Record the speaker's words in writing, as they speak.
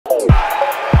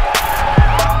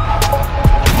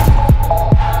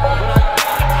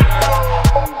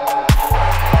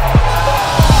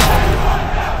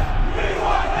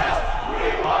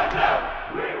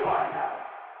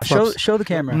show the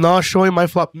camera. Not showing my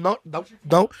flop. No,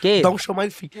 Gabe. don't show my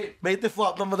feet. Make the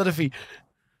flop, no matter the feet.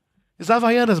 It's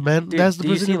Havaianas, man. Dude, That's the do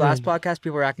you see Brazilian last brand. podcast?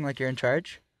 People were acting like you're in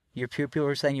charge. Your people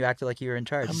were saying you acted like you were in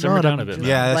charge. Simmer not, down I'm a bit. just-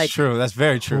 Yeah, that's Like- true. That's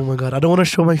very Oh true. my god, I don't want to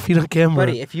show my feet on camera.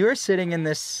 Buddy, if you're sitting in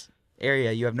this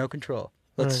area, you have no control.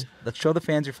 Let's show the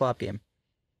fans your flop game.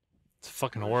 It's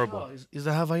fucking horrible. Is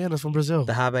the Havaianas from Brazil?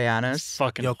 The It's Havaianas.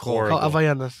 fucking Yo, Cole, horrible. Called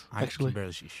Havaianas, I actually. can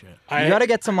barely see shit. You gotta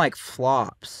get some like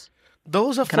flops.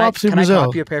 Those are Can I flops in can I Brazil.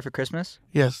 copy a pair for Christmas?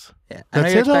 Yes. Yeah. I know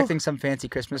That's you're it, though? expecting some fancy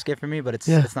Christmas gift from me, but it's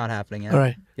not happening yet. All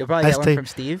right. You'll probably I get one stay- from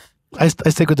Steve. I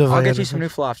stick with the Havaianas. I'll get you some new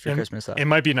flops for Christmas though. It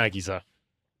might be Nikes though.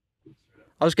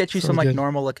 I'll just get you some Sounds like good.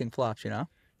 normal looking flops, you know?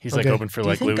 He's Okay. like open for Do you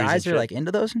like think Louis guys and are shit. like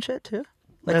into those and shit too?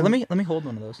 Like Man. let me hold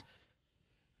one of those.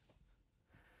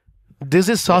 This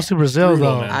is sauce in Brazil,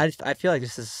 brutal, though. man. I feel like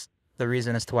this is the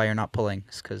reason as to why you're not pulling,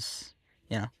 is because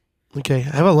Okay,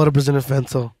 I have a lot of Brazilian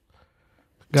fans, so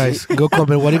guys, go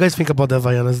comment. What do you guys think about the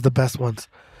Havaianas? The best ones.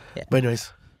 Yeah. But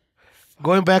anyways,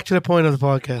 going back to the point of the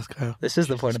podcast, Kyle. this is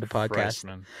the point of the podcast. Christ,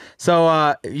 man.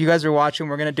 So you guys are watching.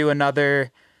 We're gonna do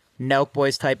another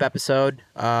NELKBOYS type episode.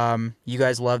 You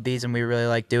guys love these, and we really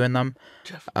like doing them.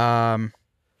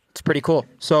 It's pretty cool.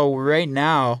 So right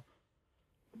now,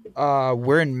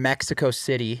 we're in Mexico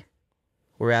City.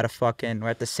 We're at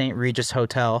the St. Regis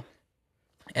Hotel,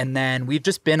 and then we've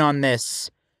just been on this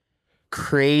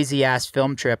crazy ass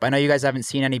film trip. I know you guys haven't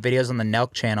seen any videos on the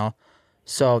Nelk channel,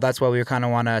 so that's why we kind of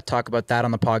want to talk about that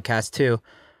on the podcast too.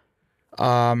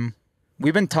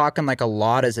 We've been talking like a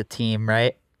lot as a team,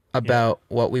 right? About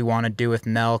what we want to do with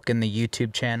Nelk and the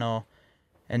YouTube channel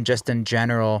and just in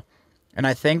general. And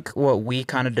I think what we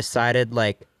kind of decided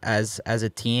like as a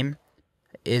team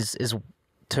is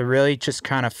to really just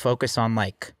kind of focus on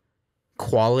like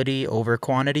quality over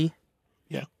quantity.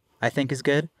 Yeah. I think is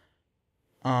good.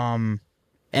 And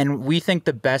we think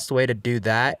the best way to do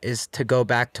that is to go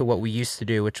back to what we used to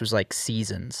do, which was like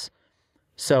seasons.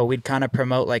 So we'd kind of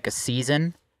promote like a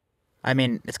season. I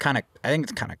mean, I think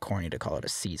it's kind of corny to call it a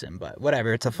season, but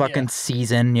whatever. It's a fucking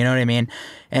season, you know what I mean?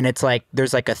 And it's like,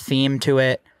 there's like a theme to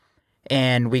it,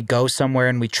 and we go somewhere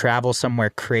and we travel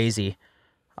somewhere crazy.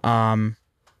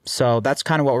 So that's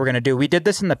kind of what we're going to do. We did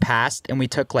this in the past and we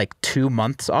took like 2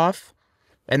 months off,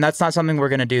 and that's not something we're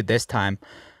going to do this time.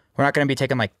 We're not going to be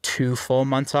taking like 2 full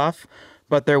months off,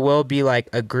 but there will be like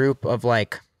a group of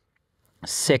like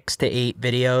 6 to 8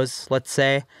 videos, let's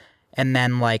say, and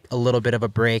then like a little bit of a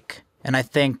break. And I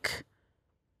think,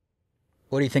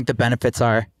 what do you think the benefits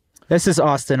are? This is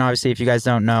Austin, obviously, if you guys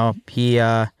don't know. He,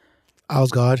 I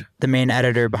was God. the main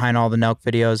editor behind all the Nelk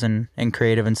videos and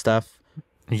creative and stuff.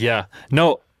 Yeah.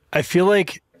 No, I feel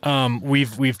like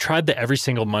we've tried the every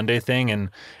single Monday thing, and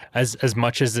as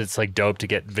much as it's like dope to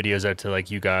get videos out to like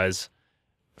you guys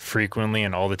frequently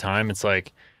and all the time, it's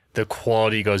like the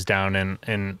quality goes down,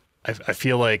 and I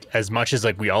feel like as much as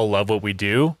like we all love what we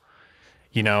do,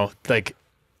 you know, like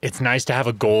it's nice to have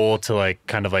a goal to like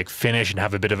kind of like finish and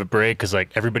have a bit of a break, because like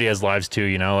everybody has lives too,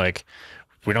 you know, like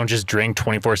we don't just drink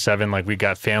 24/7. Like we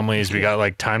got families, we got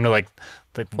like time to like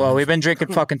Well, we've been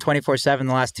drinking fucking 24/7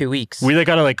 the last 2 weeks. we like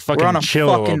gotta like fucking We're on a chill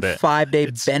a little fucking bit. 5-day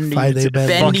It's bendy, 5-day bend.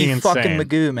 bendy Fucking fucking insane.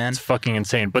 magoo, man. It's fucking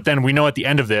insane. But then we know at the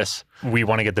end of this, we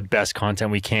want to get the best content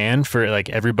we can for like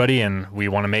everybody, and we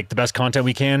want to make the best content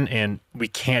we can, and we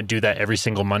can't do that every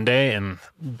single Monday, and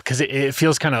because it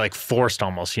feels kind of like forced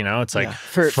almost, you know? It's like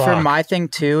For fuck. my thing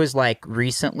too is like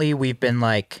recently we've been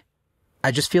like,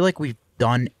 I just feel like we've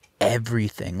done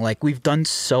everything. Like we've done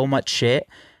so much shit,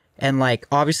 and like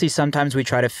obviously sometimes we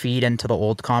try to feed into the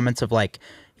old comments of like,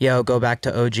 yo, go back to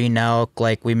OG Nelk,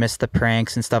 like we miss the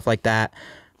pranks and stuff like that.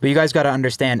 But you guys got to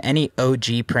understand, any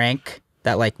OG prank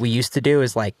that like we used to do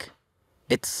is like,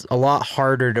 it's a lot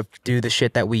harder to do the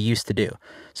shit that we used to do.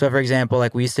 So for example,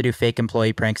 like we used to do fake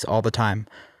employee pranks all the time.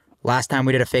 Last time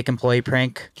we did a fake employee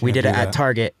prank, we did it at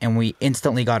Target and we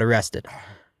instantly got arrested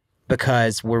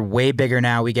because we're way bigger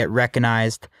now. We get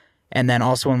recognized. And then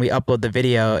also when we upload the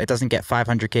video, it doesn't get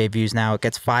 500K views now. It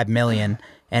gets 5 million.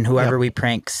 And whoever we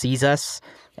prank sees us.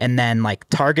 And then like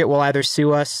Target will either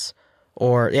sue us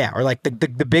or like the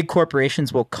big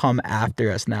corporations will come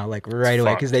after us now, like right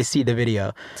away, because they see the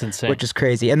video. It's insane. Which is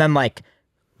crazy. And then like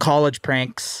college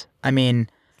pranks. I mean,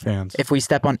 Fans. if we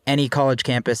step on any college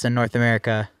campus in North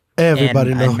America,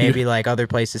 Everybody and knows. maybe like other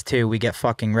places too, we get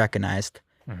fucking recognized.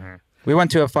 We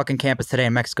went to a fucking campus today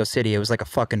in Mexico City. It was like a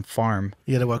fucking farm.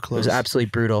 Yeah, they were It close. was absolutely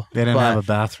brutal. They didn't But have a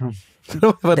bathroom. they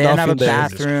didn't have a Nothing there.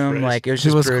 bathroom. Like it was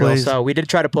just was brutal. crazy. So we did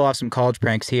try to pull off some college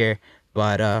pranks here,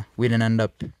 but we didn't end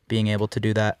up being able to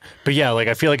do that. But yeah, like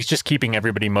I feel like it's just keeping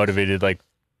everybody motivated. Like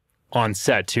on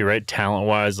set too, right? Talent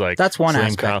wise, like That's one Zane,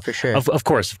 aspect Kyle. for sure. Of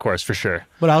course, for sure.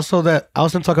 But also I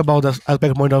also talk about the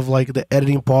aspect point of like the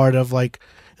editing part of like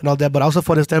and all that, but also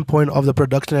for the standpoint of the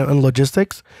production and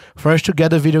logistics. For us to get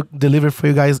the video delivered for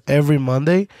you guys every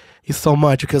Monday is so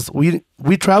much because we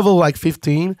travel like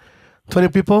 15, 20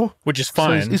 people. Which is So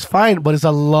fine. it's fine, but it's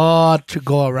a lot to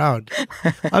go around.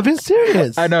 I've been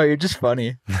serious. I know, you're just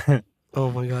funny. Oh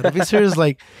my God. I've been serious,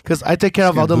 like, because I take care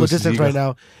of all the boost his logistics ego. right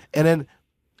now. And then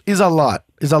it's a lot.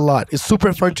 It's a lot. It's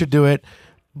super fun to do it.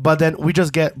 But then we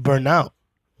just get burnt out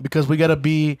because we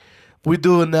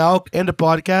do now and the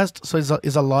podcast. So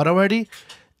it's a lot already.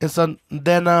 And so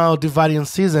then now dividing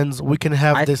seasons, we can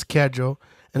have this schedule.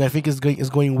 And I think it's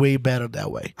going way better that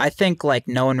way. I think like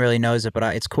no one really knows it,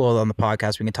 but it's cool on the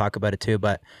podcast. We can talk about it too.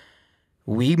 But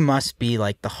we must be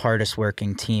like the hardest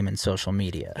working team in social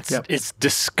media. It's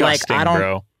disgusting, Like, I don't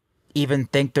bro. even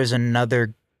think there's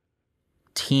another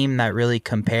team that really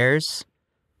compares.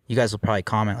 You guys will probably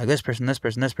comment like this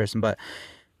person, but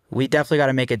we definitely got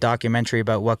to make a documentary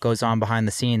about what goes on behind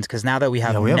the scenes because now that we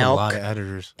have we have a Nelk lot of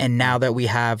editors. and now that we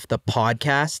have the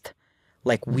podcast,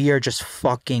 like we are just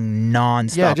fucking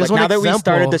nonstop. Yeah, just like one now that we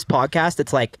started example. this podcast,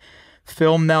 it's like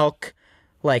film Nelk.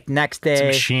 Like next day,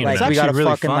 machine, like man. we It's gotta actually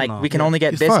really fucking fun, like though. we can only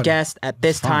get It's this fun. guest at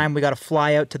this fun. time. We gotta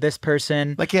fly out to this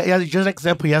person. Like, yeah, just an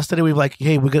example. Yesterday, we were like,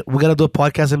 hey, we gotta do a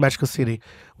podcast in Mexico City.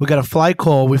 We got a fly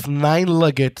call with 9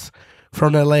 luggets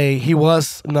from LA. He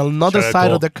was on another Shout out side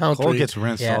Cole. of the Cole country. gets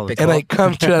rinsed Yeah, all the big time. And I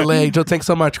come to LA. So thanks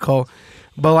so much, Cole.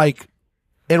 But like,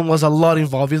 it was a lot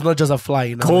involved. It's not just a fly.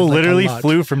 You know? Cole It's like a literally lot.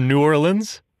 flew from New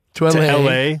Orleans to LA. to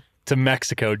LA to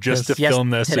Mexico just Yes. to Yes, film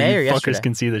this so today you or fuckers yesterday?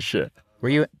 can see this shit. Were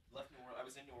you?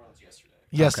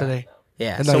 Yesterday.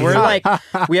 Yeah. And So now we're you're-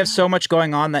 like, we have so much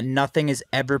going on that nothing is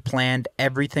ever planned.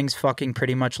 Everything's fucking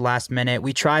pretty much last minute.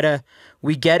 We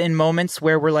get in moments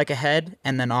where we're like ahead,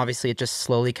 and then obviously it just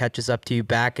slowly catches up to you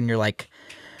back, and you're like.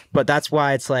 But that's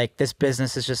why it's like this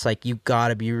business is just like you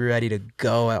gotta be ready to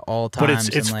go at all times.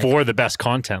 But it's and, like, for the best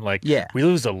content. Like, Yeah. we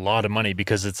lose a lot of money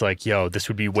because it's like, yo, this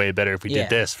would be way better if we Yeah. did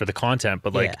this for the content.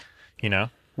 But like, Yeah. you know,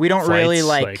 we don't really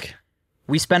flights, like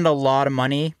we spend a lot of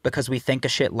money because we think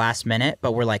of shit last minute,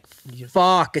 but we're like,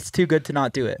 fuck, it's too good to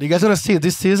not do it. You guys want to see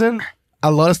this season?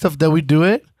 A lot of stuff that we do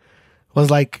it was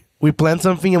like we plan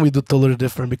something and we do totally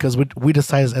different because we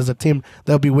decide as a team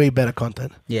that'll be way better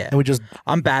content. Yeah. And we just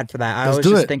I'm bad for that. I Let's always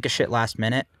do just it. think of shit last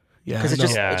minute. yeah. Because I it know.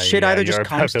 just Yeah, shit yeah, either you're just bad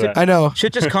comes for to that. I know.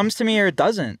 shit just comes to me or it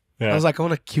doesn't. yeah. I was like, I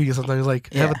want to kill you sometimes. Like,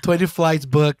 Yeah. have 20 flights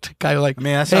booked. Kind of like, I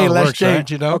mean, that's hey, how it let's works, change, right?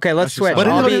 you know? Okay, let's That's just switch. how it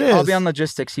is. But it is what it I'll is. be on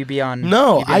logistics. You be on.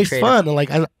 No, you be on it's creative. fun. Like,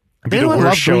 It'd be the everyone worst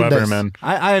loves show doing ever, this. man.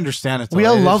 I understand it. Though. We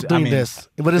all It love is- doing I mean, this,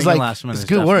 but it's being like last minute it's is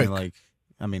good definitely, work. Like,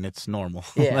 I mean, it's normal.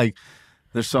 Yeah. Like,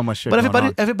 there's so much shit. But going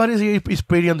on. everybody's here is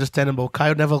pretty understandable.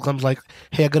 Kyle never comes like,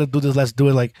 hey, I gotta do this, let's do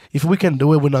it. Like, if we can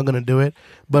do it, we're not gonna do it.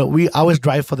 But we always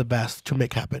drive for the best to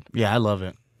make happen. Yeah, I love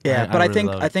it. Yeah, but I really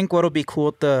love think it. what'll be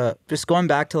cool just going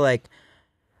back to like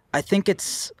I think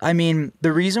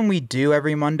the reason we do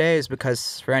every Monday is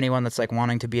because for anyone that's like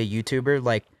wanting to be a YouTuber,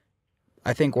 like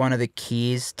I think one of the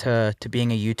keys to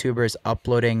being a YouTuber is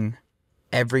uploading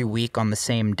every week on the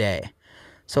same day.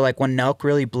 So like when Nelk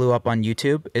really blew up on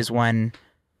YouTube is when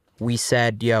we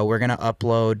said, yo, we're gonna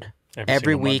upload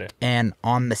every single week Monday. and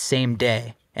on the same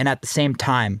day and at the same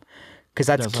time. Because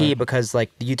that's key because like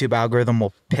the YouTube algorithm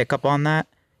will pick up on that.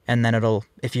 And then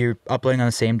if you're uploading on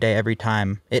the same day every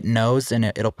time, it knows and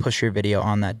it'll push your video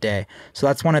on that day. So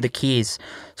that's one of the keys.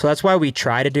 So that's why we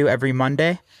try to do every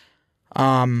Monday.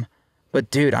 But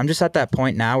dude, I'm just at that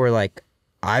point now where like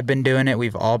I've been doing it.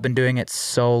 We've all been doing it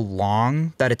so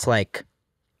long that it's like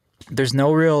there's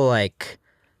no real like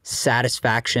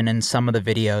satisfaction in some of the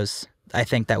videos I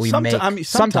think that we make. I mean,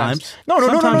 sometimes. No.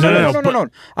 No,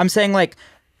 I'm saying like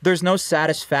there's no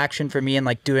satisfaction for me in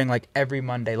like doing like every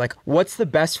Monday. Like what's the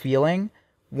best feeling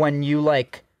when you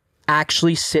like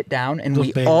actually sit down and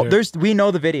Those we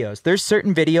know the videos. There's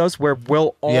certain videos where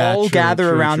we'll all Yeah, true, gather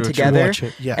true, around true, true. together Watch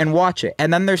it, yeah. and watch it.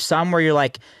 And then there's some where you're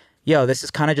like, yo, this is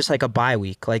kind of just like a bye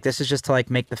week. Like this is just to like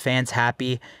make the fans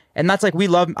happy. And that's like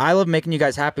I love making you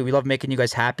guys happy. We love making you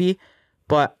guys happy.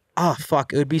 But oh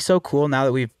fuck, it would be so cool now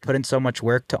that we've put in so much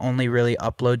work to only really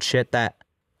upload shit that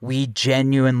we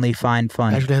genuinely find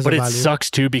fun. Actually has But a it value.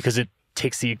 sucks too because it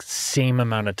takes the same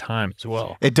amount of time as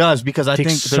well. It does because I think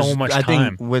Takes so much I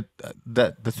time. think with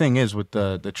the thing is with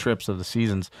the trips of the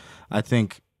seasons, I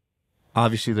think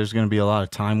obviously there's going to be a lot of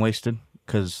time wasted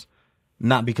because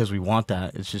not because we want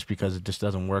that, it's just because it just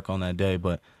doesn't work on that day.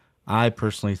 But I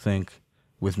personally think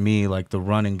with me like the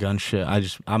run and gun shit,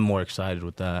 I'm more excited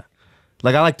with that.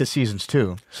 Like I like the seasons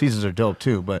too. Seasons are dope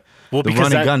too, but Well, the because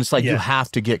run and that- gun, it's like yeah. you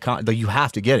have to get like you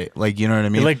have to get it. Like you know what I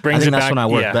mean? It like brings I think it that's back, when I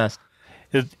work yeah. best.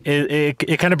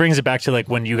 it kind of brings it back to like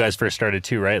when you guys first started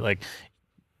too, right? Like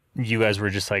you guys were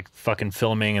just like fucking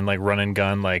filming and like run and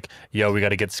gun, like, yo, we got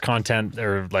to get this content,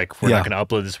 or like we're not going to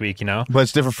upload this week, you know? But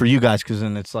it's different for you guys because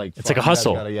then it's like a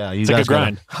hustle. It's like a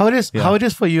grind. How it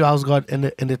is for you, Ausgod,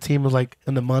 and the team was like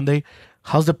in the Monday.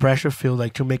 How's the pressure feel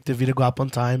like to make the video go up on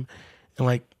time, and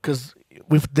like because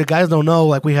the guys don't know,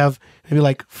 like we have maybe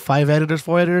like 4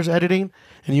 editors editing,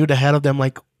 and you're the head of them.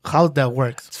 Like how that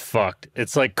works? It's fucked.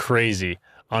 It's like crazy.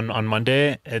 On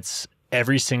Monday, it's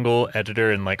every single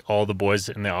editor and like all the boys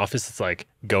in the office. It's like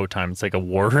go time. It's like a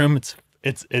war room.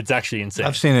 It's actually insane.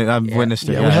 I've seen it. I've witnessed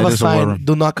it. Yeah, we have a sign: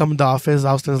 do not come to the office.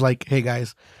 Austin's like, hey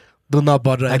guys, do not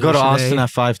bother. I go to Austin at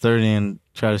 5:30 and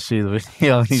try to see the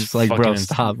video. He's like, bro,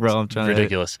 stop, bro. I'm trying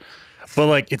ridiculous. But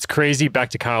like, it's crazy.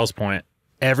 Back to Kyle's point,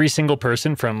 every single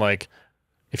person from like,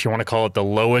 if you want to call it the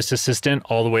lowest assistant,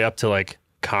 all the way up to like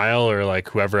Kyle or like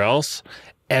whoever else,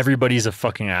 everybody's a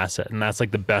fucking asset. And that's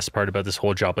like the best part about this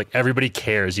whole job. Like everybody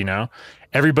cares, you know?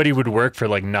 Everybody would work for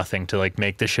like nothing to like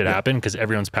make this shit happen because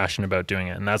everyone's passionate about doing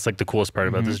it. And that's like the coolest part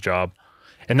about this job.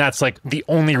 And that's like the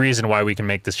only reason why we can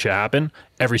make this shit happen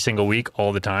every single week,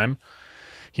 all the time,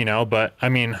 you know? But I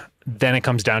mean, then it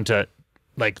comes down to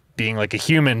like being like a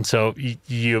human. So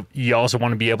you also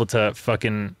want to be able to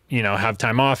fucking, you know, have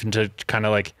time off and to kind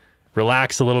of like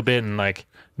relax a little bit and like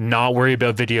not worry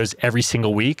about videos every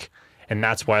single week. And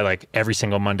that's why like every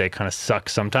single Monday kind of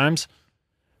sucks sometimes.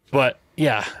 But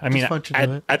yeah, I mean,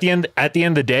 at the end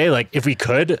of the day, like if we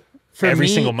could, every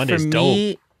single Monday is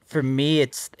dope. For me,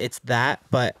 it's that.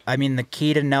 But I mean, the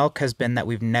key to Nelk has been that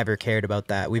we've never cared about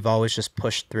that. We've always just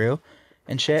pushed through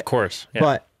and shit. Of course. Yeah.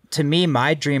 But to me,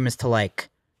 my dream is to like,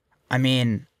 I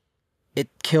mean, it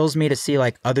kills me to see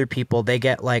like other people, they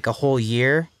get like a whole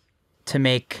year to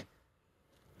make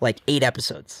like 8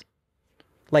 episodes.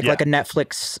 Like a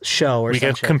Netflix show or something.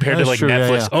 We get compared to like true,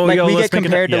 Netflix. Yeah. Oh, like yo, we let's get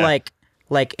compared make to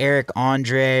like Eric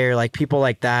Andre or like people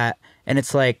like that, and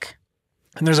it's like,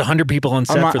 and there's 100 people on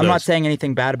set for those. I'm not saying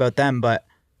anything bad about them, but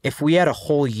if we had a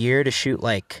whole year to shoot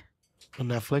like on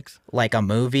Netflix, like a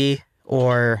movie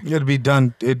or it'd be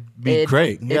done. It'd be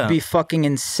great. Yeah. It'd be fucking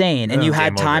insane, and you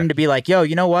had time to be like, yo,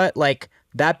 you know what, like.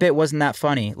 That bit wasn't that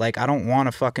funny. Like, I don't want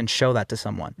to fucking show that to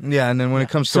someone. Yeah, and then when it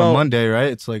comes to a Monday, right?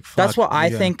 It's like, fuck, that's what I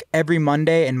think every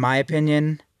Monday, in my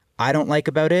opinion, I don't like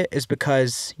about it is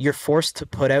because you're forced to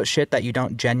put out shit that you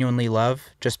don't genuinely love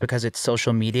just because it's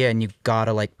social media and you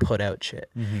gotta like put out shit.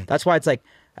 That's why it's like,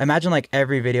 imagine like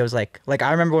every video is like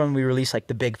I remember when we released like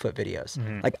the Bigfoot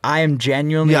videos. Like I am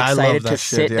genuinely excited to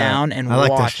sit down and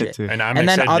watch it. And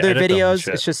then other videos,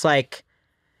 it's just like,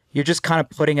 you're just kind of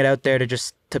putting it out there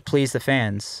to please the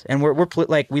fans. And we're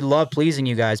like, we love pleasing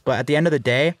you guys. But at the end of the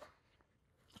day,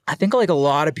 I think like a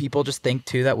lot of people just think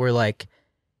too that we're like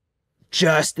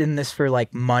just in this for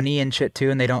like money and shit too.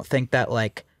 And they don't think that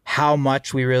like how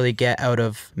much we really get out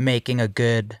of making a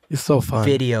good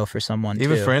video for someone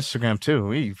even too. For Instagram too.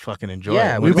 We fucking enjoy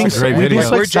it. We've been great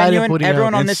videos. We're genuine.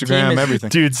 Everyone on this team is everything.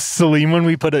 Dude, Salim, when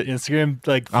we put an Instagram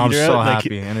like feeder I'm so out,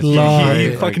 happy. Like, and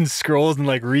it's he fucking scrolls and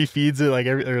like refeeds it like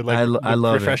I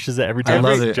love refreshes it every time. I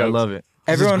love it.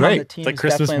 Everyone on the team like is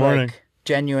Christmas definitely morning. like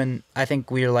genuine. I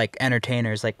think we're like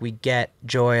entertainers. Like we get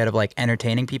joy out of like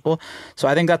entertaining people. So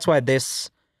I think that's why this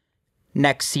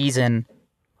next season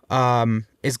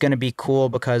is going to be cool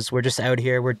because we're just out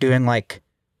here. We're doing like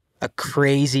a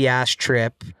crazy ass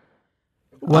trip.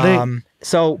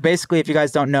 So basically, if you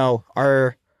guys don't know,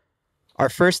 our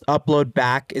first upload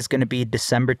back is going to be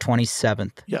December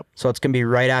 27th. Yep. So it's going to be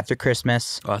right after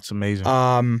Christmas. Oh, that's amazing.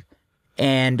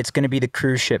 And it's going to be the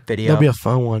cruise ship video. That'll be a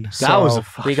fun one. So that was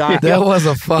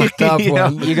a fucked up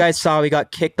one. You guys saw we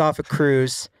got kicked off a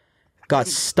cruise, got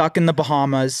stuck in the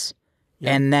Bahamas,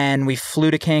 and then we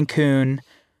flew to Cancun,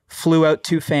 flew out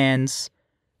 2 fans,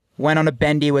 went on a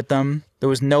bendy with them. There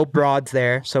was no broads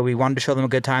there, so we wanted to show them a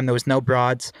good time. There was no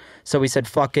broads, so we said,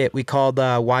 fuck it. We called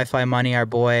Wi-Fi Money, our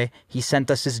boy. He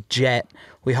sent us his jet.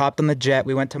 We hopped on the jet.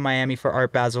 We went to Miami for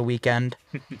Art Basel weekend.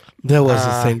 That was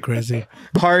insane crazy.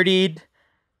 Partied,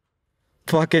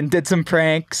 fucking did some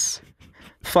pranks,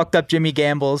 fucked up Jimmy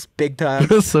Gamble's big time. It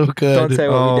was so good. Don't say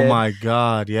what we did. My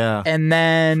God, yeah. And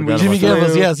then Jimmy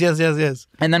Gamble's, yes.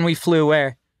 And then we flew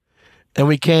where? And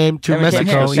we came to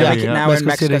Mexico. Now we're in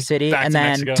Mexico City. And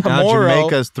then tomorrow,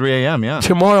 Jamaica's 3 a.m. Yeah.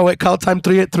 Tomorrow, wait, call time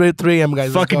 3 a.m.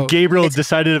 guys. Fucking Gabriel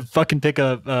decided to fucking pick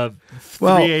a 3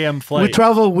 a.m. flight.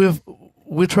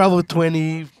 We travel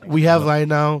 20. We have right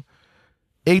now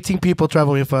 18 people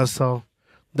traveling with us. So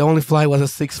the only flight was at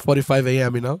 6:45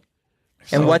 a.m. You know.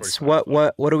 And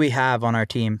what do we have on our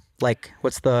team? Like,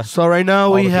 what's the? So right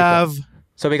now we have.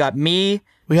 So we got me.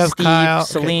 We have Steve, Kyle,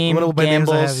 Salim, what names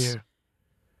I have Gambles. here?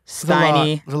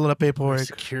 Steiny, There's a lot of paperwork.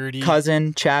 Security.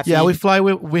 cousin, Chaffee. Yeah,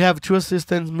 we have 2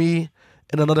 assistants, me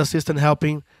and another assistant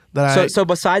helping. So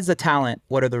besides the talent,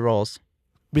 what are the roles?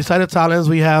 Beside the talents,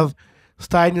 we have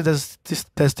Steiny, the Steve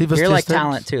assistant. You're like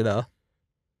talent too, though.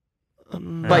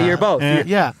 But you're both.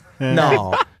 Yeah.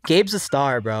 No, Gabe's a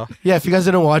star, bro. Yeah, if you guys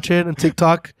didn't watch it on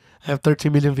TikTok, I have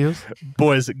 13 million views.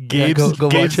 Boys, Gabe's, go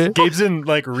watch it. Gabe's in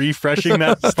like refreshing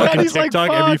that fucking He's like,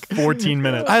 TikTok every 14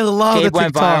 minutes. I love Gabe the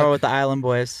went TikTok. viral with the Island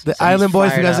Boys. The so he's Island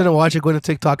Boys, if you fired guys up. didn't watch it, go to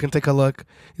TikTok and take a look.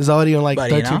 It's already on like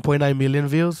Buddy, you know? 13.9 million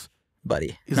views.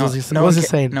 Buddy. It was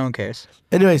insane. No one cares.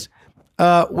 Anyways,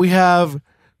 we have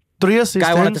 3 assistants.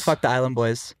 Guy wanted to fuck the Island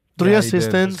Boys. 3 Yeah, he did.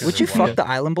 assistants. Would you fuck the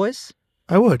Island Boys?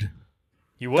 I would.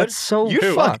 You would? That's so You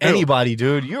Who? fuck fucked. anybody,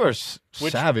 dude. You are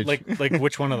Which, savage. Like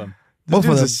which one of them? this both of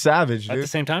dude's them. a savage, At the dude.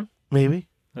 same time? Maybe.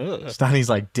 Ugh. Steiny's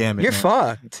like, damn it, You're man.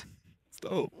 fucked.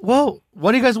 Well,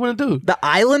 what do you guys want to do? The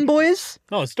Island Boys?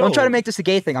 No, it's dope. Don't try to make this a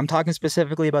gay thing. I'm talking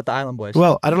specifically about the Island Boys.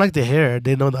 Well, I don't like the hair.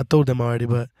 They know I told them already,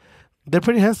 but they're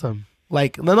pretty handsome.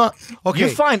 Like, they're not. Okay. You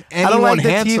find I don't anyone like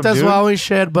the handsome, teeth as dude? well and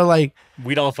shit, but like,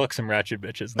 We'd all fuck some ratchet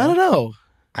bitches. I don't know.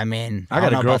 I mean, I got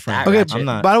don't a know about girlfriend. that Okay, ratchet. I'm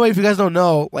not. by the way, if you guys don't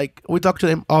know, like, we talked to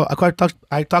them.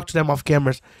 I talked to them off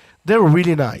cameras. They're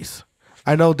really nice.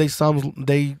 I know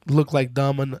they look like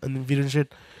dumb on video and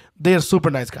shit. They are super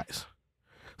nice guys.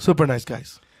 Super nice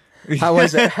guys. How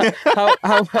was it?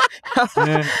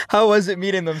 How was it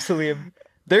meeting them, Salim?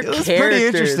 They're It was characters. pretty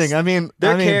interesting. I mean,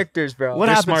 They're characters, bro. what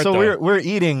They're happened? smart, So though. we're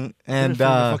eating, and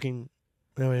Fucking,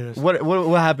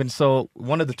 what happened? So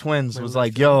one of the twins was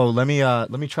like, "Yo, let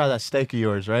me try that steak of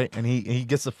yours, right?" And he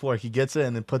gets the fork, he gets it,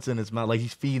 and then puts it in his mouth, like he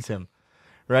feeds him,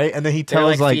 right? And then he They're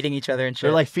tells like feeding each other and shit.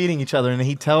 they're like feeding each other, and then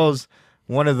he tells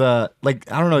one of the I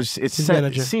don't know, it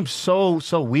manager. seems so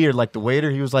weird. Like the waiter,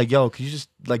 he was like, "Yo, can you just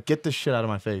like get this shit out of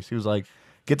my face?" He was like,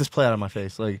 "Get this plate out of my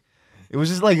face." Like it was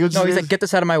just like it was no, he's just, like, get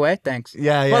this out of my way, thanks.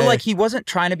 yeah, But yeah. like, he wasn't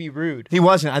trying to be rude. he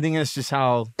wasn't. I think it's just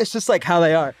how It's just like how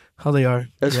they are. How they are.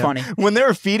 It was Yeah. funny. when they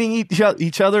were feeding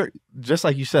each other, just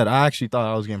like you said, I actually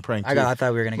thought I was getting pranked. I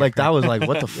thought we were gonna get like that pranked. was like,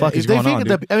 what the fuck If is they going think on,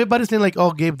 that dude? everybody's saying like,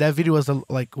 "Oh, Gabe, that video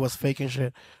was fake and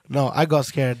shit." No, I got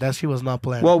scared. That she was not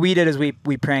planned. What we did is we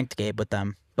pranked Gabe with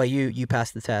them, but you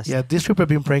passed the test. yeah, this trip have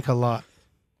been pranked a lot.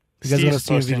 You guys Steve's gonna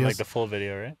see posting videos? like the full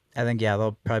video, right? I think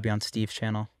they'll probably be on Steve's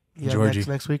channel. Yeah, Georgie.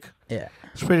 next week. Yeah.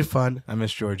 It's pretty fun. I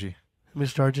miss Georgie.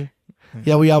 Miss Georgie.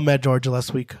 Yeah, we all met Georgia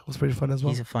last week. It was pretty fun as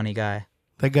well. He's a funny guy.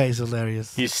 That guy is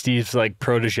hilarious. He's Steve's like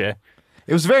protege.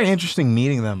 It was very interesting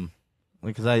meeting them,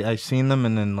 because I seen them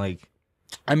and then like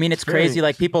I mean, it's It's very- crazy.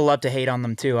 Like, people love to hate on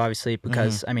them too, obviously,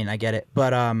 because I mean, I get it,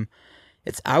 but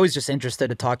I was just interested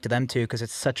to talk to them too because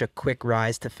it's such a quick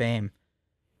rise to fame.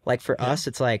 Like for us,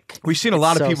 it's like we've seen a it's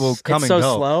lot so of people s- come it's and so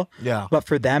go. slow, Yeah, but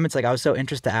for them, it's like I was so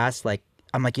interested to ask. Like,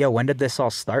 I'm like, yo, when did this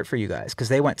all start for you guys? Because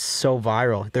they went so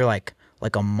viral. They're like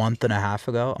a month and a half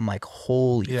ago. I'm like,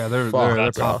 holy yeah, they're fuck,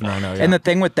 they're bro. popping right now. Yeah. And the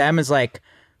thing with them is like,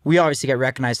 we obviously get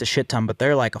recognized a shit ton, but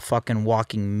they're like a fucking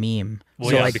walking meme.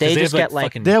 Well, so yeah, like because they have, just get like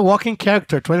fucking- They're a walking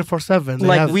character 24/7.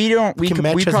 like we don't we can could,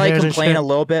 match we his probably hairs and complain shit. a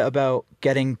little bit about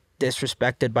getting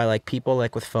disrespected by like people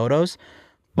like with photos,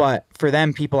 but for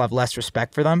them people have less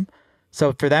respect for them.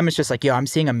 So for them it's just like, yo, I'm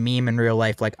seeing a meme in real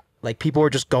life. Like people are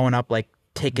just going up like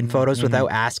taking photos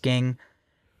without asking.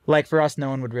 Like for us,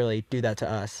 no one would really do that to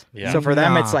us. Yeah. So for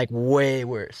them, Nah. it's like way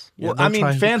worse. well, don't I mean,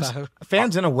 try and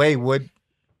fans in a way would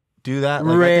do that.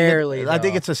 Like, Rarely, I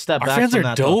think though. it's a step Our back. fans from are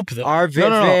that, though. dope though. Our No,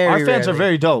 no, very our fans are rarely.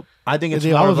 very dope. I think it's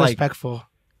They're more always of like respectful.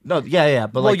 no, yeah,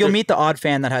 but Well, like you'll they're- meet the odd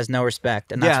fan that has no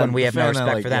respect, and that's Yeah, when we the have no fan that,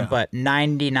 respect like, for them. yeah. But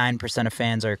 99% of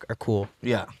fans are cool.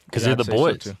 yeah, because yeah, they're I'd the say so,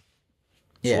 boys. too.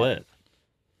 Yeah. It's lit.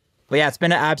 But yeah, it's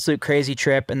been an absolute crazy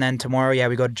trip. And then tomorrow, yeah,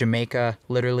 we go to Jamaica,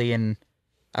 literally, and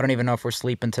I don't even know if we're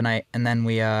sleeping tonight. And then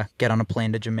we get on a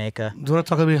plane to Jamaica. Do you want to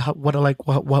talk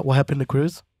about what happened in the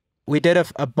cruise? We did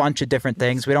a bunch of different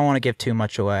things. We don't want to give too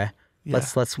much away. Yeah.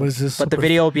 Let's. What is this? But the Super-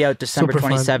 video will be out December super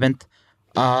fun.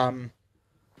 27th.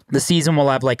 The season will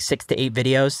have like 6 to 8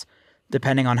 videos,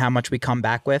 depending on how much we come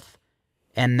back with,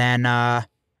 and then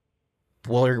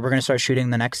we're gonna start shooting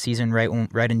the next season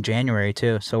right in January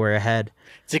too. So we're ahead.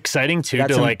 It's exciting too Got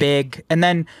to some like big, and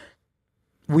then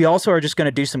we also are just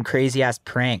gonna do some crazy ass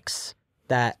pranks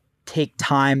that take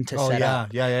time to Oh set yeah,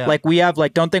 up. yeah. Like we have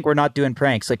like, don't think we're not doing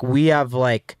pranks. Like we have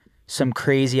like some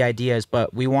crazy ideas,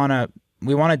 but we wanna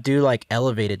do like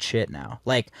elevated shit now.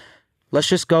 Like let's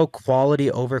just go quality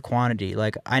over quantity.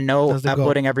 Like I know That's the goal.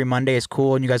 uploading every Monday is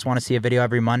cool, and you guys want to see a video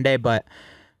every Monday, but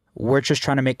we're just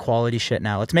trying to make quality shit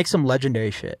now. Let's make some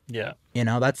legendary shit. yeah. You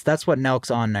know, that's what Nelk's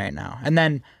on right now. And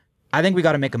then I think we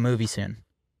got to make a movie soon.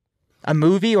 A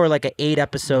movie or like an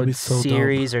 8-episode That'd be so dope.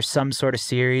 series or some sort of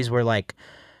series where like,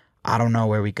 I don't know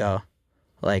where we go.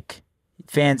 Like,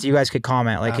 fans, you guys could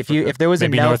comment. Like, Africa. if there was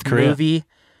Maybe a North Nelk Korea. movie,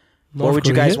 what North would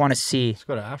you guys Korea? want to see? Let's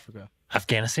go to Africa,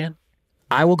 Afghanistan.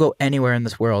 I will go anywhere in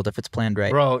this world if it's planned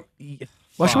right. bro.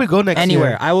 Where should we go next Anywhere.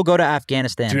 year? I will go to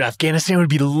Afghanistan. Dude, Afghanistan would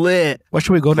be lit. Where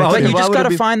should we go next But year? you why just would got it to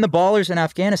be- find the ballers in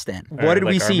Afghanistan. What did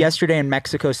like we see Army? yesterday in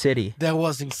Mexico City? That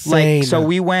was insane. Like, so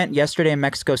we went yesterday in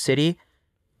Mexico City.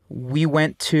 We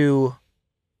went to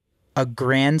a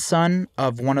grandson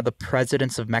of one of the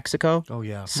presidents of Mexico. Oh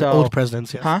yeah. So, old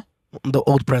presidents, yeah. huh? The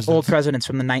old presidents. Old presidents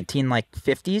from the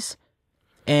 50s.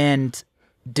 And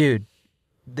dude,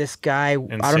 this guy, I don't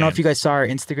know Insane. if you guys saw our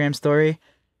Instagram story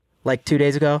like 2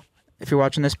 days ago, if you're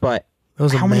watching this, but That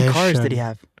was a how many cars mansion. did he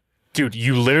have? Dude,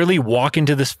 you literally walk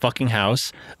into this fucking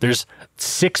house. There's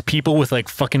 6 people with like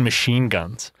fucking machine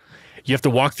guns. You have to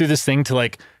walk through this thing to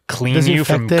like clean you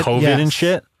from Disinfect it? COVID and Yes.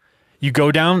 shit. You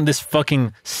go down this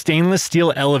fucking stainless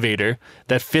steel elevator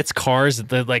that fits cars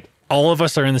that like all of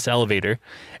us are in this elevator.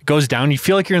 It goes down. You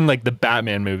feel like you're in like the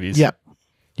Batman movies. Yeah.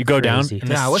 You go down Crazy. and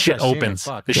Yeah, I this wish shit I'd seen it. opens.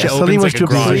 Fuck. This Yeah, shit Salim opens was like a too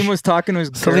busy. garage. Salim was talking to his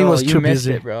girl. Salim was You too missed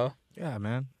busy. it, bro. Yeah,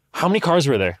 man. How many cars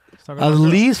were there? At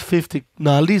least 50,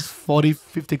 no, at least 40,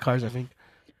 50 cars, I think.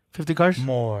 50 cars?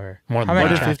 More. More How than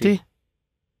many? that. 50?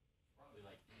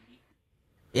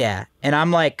 Yeah. And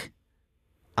I'm like,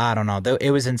 I don't know.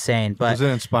 It was insane. But Was it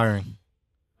inspiring?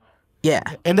 yeah.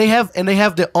 And they have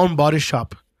their own body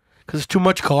shop. Because it's too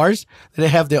much cars. They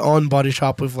have their own body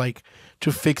shop with like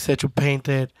to fix it, to paint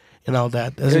it, and all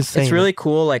that. That's insane. It's really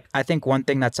cool. Like, I think one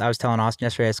thing I was telling Austin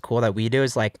yesterday is cool that we do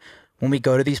is like when we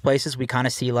go to these places, we kind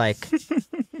of see like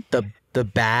the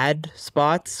bad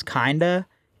spots, kinda,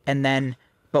 and then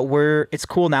but it's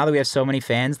cool now that we have so many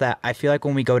fans that I feel like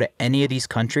when we go to any of these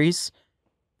countries,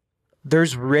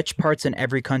 there's rich parts in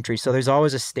every country. So there's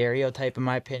always a stereotype, in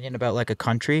my opinion, about like a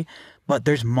country, but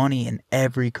there's money in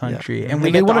every country, and we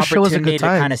And they get the wanna show us a opportunity good to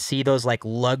time. kind of see those like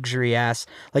luxury ass.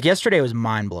 Like yesterday was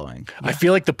mind blowing. I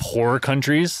feel like the poorer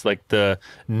countries, like the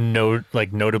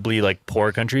notably like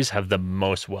poor countries, have the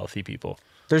most wealthy people.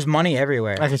 There's money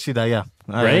everywhere. I can see that. Yeah,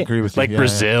 I Right? agree with you. Like Yeah,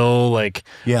 Brazil, like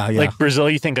Yeah, yeah. like Brazil,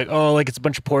 you think like, oh, like it's a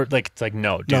bunch of poor, like it's like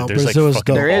no, dude. No, there's Brazil is like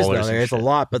fucking dope. There is ballers though. and There is a shit.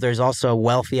 lot, but there's also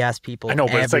wealthy ass people. I know,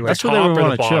 but it's like everywhere. the That's where they top or the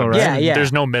wanna chill, bottom. right? Yeah, yeah.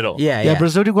 There's no middle. yeah, Yeah, yeah.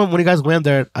 Brazil, when you guys went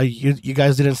there, you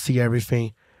guys didn't see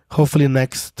everything. Hopefully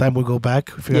next time we go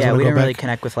back, if you guys Yeah, want we to go didn't back, really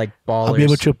connect with like ballers. I'll be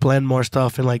able to plan more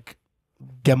stuff and like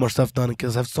get more stuff done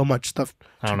because I have so much stuff.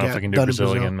 I don't to know if get I can do done in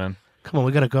Brazil again, man. Come on,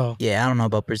 we gotta go. Yeah, I don't know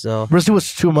about Brazil. Brazil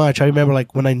was too much. I remember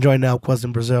like when I joined Nelk was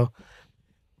in Brazil.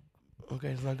 Okay,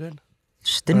 it's not good.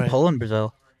 Just didn't Alright. pull in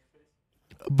Brazil.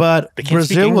 But They can't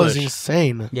speak Brazil was English.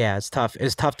 insane. Yeah, it's tough.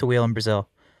 It's tough to wheel in Brazil.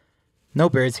 No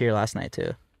birds here last night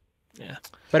too. Yeah.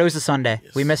 But it was a Sunday.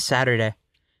 We missed Saturday.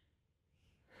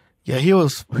 Yeah, he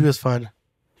was fun.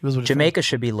 He was really Jamaica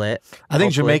should be lit. I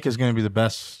think Hopefully. Jamaica is going to be the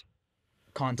best.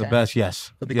 Content. The best,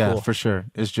 yes. That'd be Yeah, cool. for sure.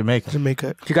 It's Jamaica. fun.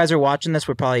 Jamaica. If you guys are watching this,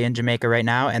 we're probably in Jamaica right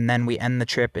now, and then we end the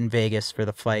trip in Vegas for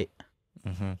the fight.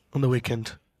 Mm-hmm. On the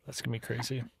weekend. That's gonna be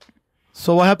crazy.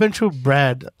 So what happened to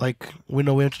Brad? Like we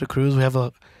know we went to the cruise.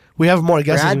 We have more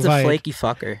guests Brad's a invited. flaky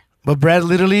fucker. But Brad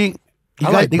literally, you I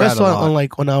guys, like you guys Brad a saw it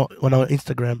lot. on our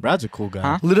Instagram. Brad's a cool guy.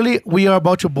 Huh? Literally, we are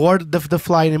about to board the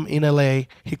flight in LA.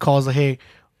 He calls, hey,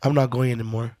 I'm not going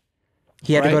anymore.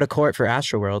 He had to Right. go to court for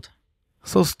Astroworld.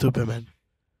 So stupid, man.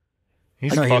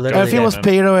 He's I know, he fucked up. literally- Everything yeah, was man.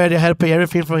 paid already. I had to pay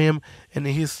everything for him, and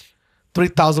he's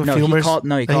 3,000 No, filmers. he called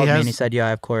me that and has. he said, "Yeah, I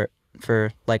have court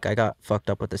for like I got fucked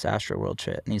up with this Astroworld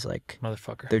shit." And he's like,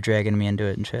 Motherfucker. "They're dragging me into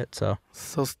it and shit." So,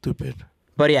 So stupid.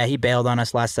 but yeah, he bailed on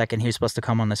us last second. He was supposed to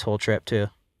come on this whole trip too.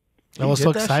 I was did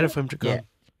so that excited shit? for him to come. Yeah.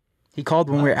 He called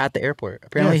when we were at the airport.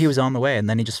 Apparently, he Yes. was on the way, and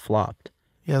then he just flopped.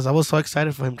 Yes, I was so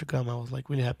excited for him to come. I was like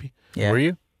really happy. Yeah, Were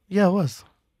you? Yeah, I was.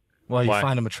 Well, you Why?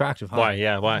 find him attractive, huh? Why?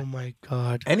 Yeah. Why? Oh my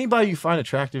god, Anybody you find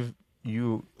attractive, I he's a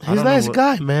don't know nice what-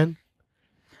 guy, man.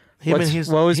 Him What's- and his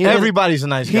what was- him and- Everybody's a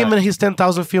nice him guy. and his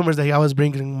 10,000 filmers that he always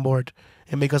brings on board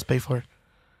and make us pay for.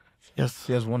 Yes.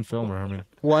 He has one filmer. I mean,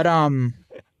 What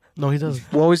No, he doesn't.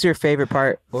 What was your favorite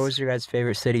part? What was your guys'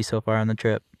 favorite city so far on the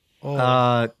trip?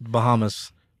 Oh,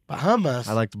 Bahamas. Bahamas.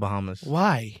 I like the Bahamas.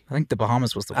 Why? I think the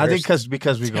Bahamas was the worst. I think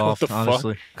because we What golfed, the fuck?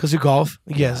 honestly. Because you golf?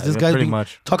 Yes, this Yeah, guy's pretty been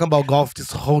much. talking about golf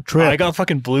this whole trip. I got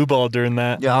fucking blue ball during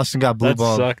that. Yeah, Austin got blue That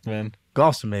ball. sucked, man.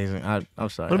 Golf's amazing. I'm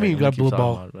sorry. What do you mean you I'm got gonna blue keep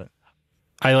ball? talking about it,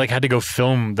 I like had to go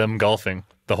film them golfing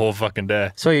the whole fucking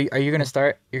day. So are you gonna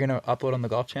start? You're gonna upload on the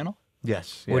golf channel? but-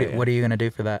 Yes. What yeah. What are you gonna do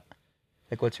for that?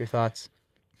 Like, what's your thoughts?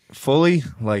 Fully,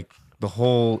 like the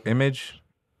whole image,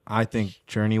 I think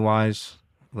journey wise,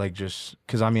 like just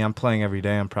because I mean I'm playing every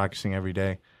day, I'm practicing every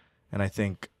day, and I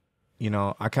think,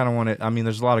 I kind of want to. I mean,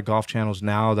 there's a lot of golf channels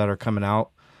now that are coming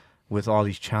out with all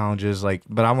these challenges. Like,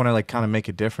 but I want to like kind of make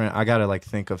it different. I gotta like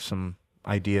think of some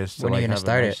ideas to When are you like gonna have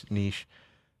start a it? nice niche.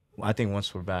 I think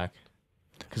once we're back.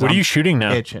 What are you shooting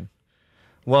now? Itching.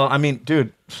 Well, I mean,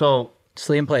 dude. So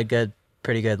Slim played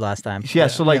pretty good last time. yeah.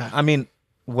 So like, Yeah. I mean,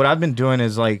 what I've been doing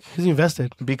is like He's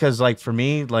invested. because like for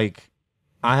me, like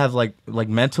I have like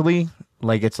mentally,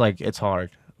 like it's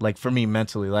hard. Like for me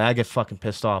mentally, like I get fucking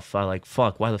pissed off. I like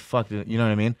fuck. Why the fuck? You know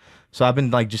what I mean? So I've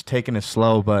been like just taking it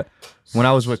slow. But when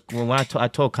I was with I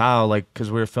told Kyle like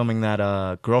because we were filming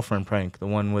that girlfriend prank, the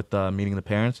one with meeting the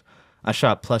parents, I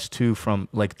shot +2 from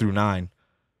like through 9,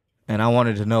 and I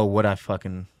wanted to know what I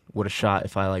fucking would have shot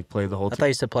if I like played the whole. I thought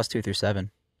you said +2 through 7.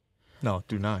 No,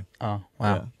 through 9. Oh wow.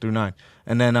 Yeah, through 9,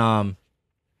 and then I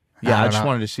I don't just know.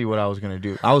 wanted to see what I was gonna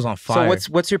do. I was on fire.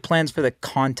 So what's your plans for the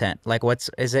content? Like,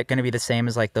 is it going to be the same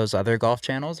as like those other golf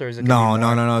channels, or is it? No, gonna be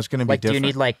more, no. It's gonna be Like, do different. you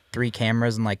need like 3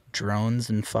 cameras and like drones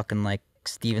and fucking like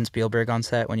Steven Spielberg on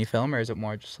set when you film, or is it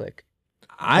more just like?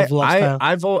 Vlog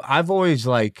style. I've always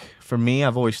like for me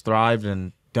I've always thrived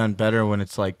and done better when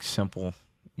it's like simple.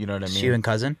 You know what I Just mean? you and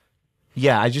cousin?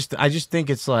 Yeah, I just think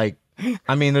it's like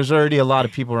I mean there's already a lot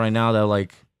of people right now that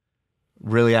like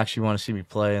really actually want to see me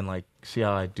play and like see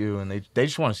how I do and they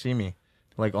just want to see me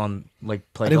like on like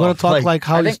play. Are they going golf. to talk like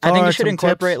how I you think start? you should some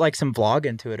incorporate tips? like some vlog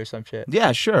into it or some shit.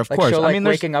 Yeah, sure, of Like course. show like I mean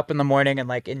there's waking up in the morning and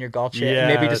like in your golf shit, and Yeah,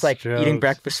 maybe just that's like eating jokes.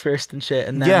 breakfast first and shit,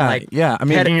 and then yeah, like yeah. I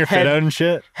mean head- Getting your fit out and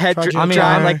shit. Charging I mean,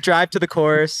 drive I- like drive to the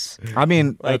course. I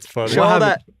mean That's funny. Show We'll all have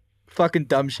that fucking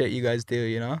dumb shit you guys do,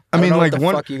 you know? I don't mean, know like, what the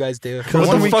one- fuck you guys do. What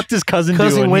One the week- fuck does cousin do?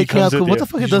 Cousin when he waking comes up. with What you? the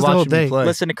fuck he just does the whole watching me day? play.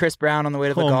 Listen to Chris Brown on the way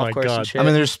to the Oh golf my course God. and shit. I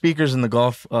mean, there's speakers in the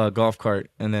golf cart,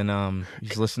 and then you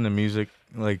just listen to music,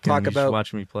 like Talk and you just about-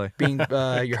 watching me play. being your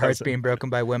heart's Cousin. being broken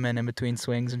by women in between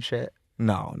swings and shit.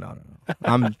 No.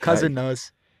 I'm Cousin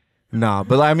knows. No,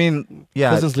 but I mean,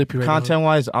 yeah. Cousin's sleepy right now. Content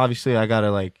wise, obviously, I gotta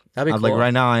like. That'd be Like cool.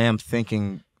 right now, I am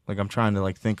thinking like I'm trying to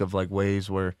like think of like ways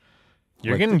where.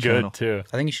 You're like, getting the channel- good too.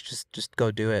 I think you should just go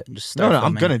do it and just No, start no, I'm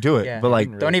filming. gonna do it, Yeah. but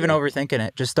like, Don't even overthinking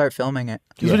it. Just start filming it.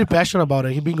 He's really passionate about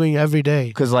it. He's been going every day.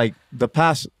 because like the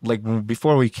past, like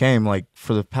before we came, like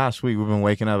for the past week, we've been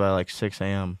waking up at like 6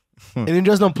 a.m. And you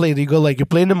just don't play. You go like you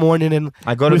play in the morning and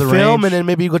I go to we the film range. and then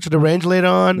maybe you go to the range later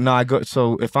on. No, I go.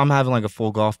 So if I'm having like a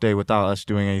full golf day without us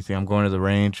doing anything, I'm going to the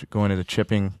range, going to the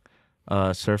chipping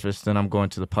surface. Then I'm going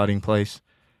to the putting place.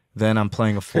 Then I'm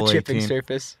playing a The full chipping 18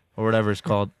 surface. or whatever it's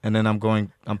called. And then I'm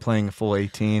playing a full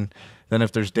 18. Then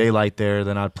if there's daylight there,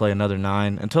 then I'd play another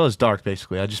 9 until it's dark.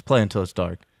 Basically, I just play until it's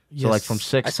dark. So like from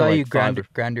 6 I to saw like you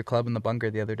 5. ground your club in the bunker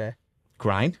the other day.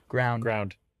 Grind? Ground.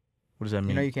 Ground. What does that mean?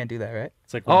 You know you can't do that, right?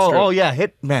 It's like one Oh, stroke. yeah,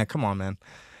 hit man. Come on, man.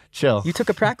 Chill. You took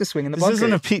a practice swing in the This bunker.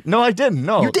 isn't a peak. No, I didn't.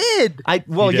 No, You did. You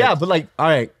did. Yeah, but like, all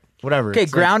right, whatever. Okay,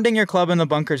 It's like- grounding your club in the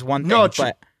bunker is one thing, No, tr-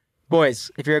 but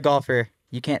boys, if you're a golfer,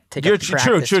 you can't take You're a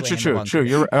practice swing in the bunker. true.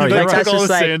 You're You all right. like You're took right. That's all the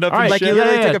just like- sand up all right, and Like shit. you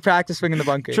literally yeah. took a practice swing in the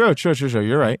bunker. True.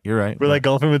 You're right. We're like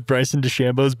golfing with Bryson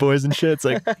DeChambeau's boys and shit. It's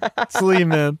like, Slee,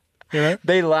 man. You know?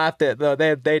 They laughed it though.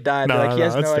 They died. They're like he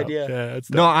has it's no dope. idea. Yeah, it's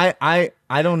No, dope.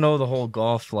 I don't know the whole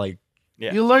golf like.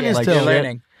 Yeah. You're learning Yeah, Like, you're still. shit.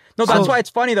 learning. No, that's So- why it's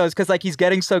funny though, is because like he's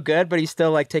getting so good, but he's still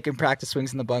like taking practice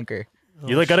swings in the bunker.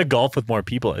 You like got to golf with more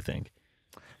people, I think.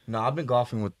 No, I've been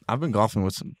golfing with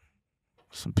some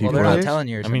Well, people. they're that- not telling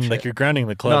you. Or I some mean, shit. like you're grounding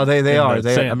the club. no, they in are. the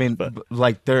They. sand, I mean, but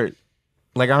like they're.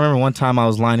 Like I remember one time I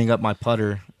was lining up my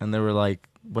putter and they were like,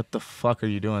 "What the fuck are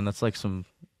you doing? That's like some,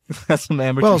 that's some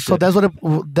amateur Well, shit." so that's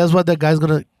what the guy's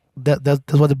gonna. That's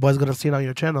what the boys gonna see on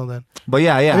your channel then. But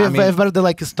yeah. I mean, I mean, if they're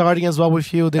like starting as well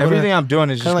with you, they're everything I'm doing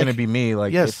is just kinda gonna like- be me.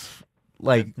 Like yes. if,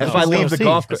 like No, if I it's leave dope. the See,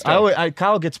 golf, it's cart, dope.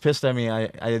 Kyle gets pissed at me.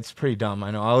 It's pretty dumb.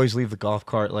 I know. I always leave the golf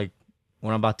cart like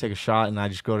when I'm about to take a shot, and I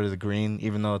just go to the green,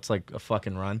 even though it's like a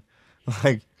fucking run.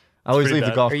 Like I always pretty leave the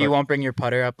bad. golf or cart. you won't bring your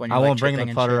putter up when you're I like, won't bring chipping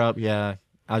the and putter shit. up. Yeah,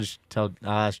 I'll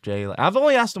ask Jay. Like, I've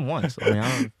only asked him once. I mean,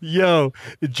 I don't, yo,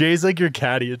 Jay's like your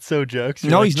caddy. It's so jokes.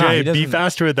 You're No, like, he's not. Jay, He be doesn't-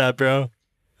 faster with that, bro.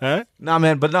 Huh? no,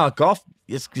 man. But no, golf.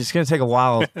 It's gonna take a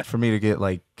while for me to get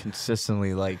like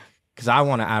consistently like because I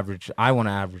want to average. What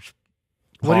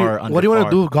do you want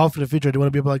to do with golf in the future? Do you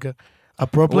want to be like a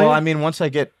pro player? Well, I mean, once I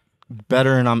get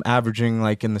better and I'm averaging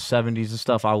like in the 70s and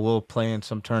stuff, I will play in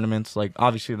some tournaments. Like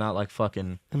obviously not like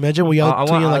fucking. Imagine we I out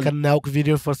want- tweeting like I- a Nelk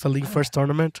video for Salim first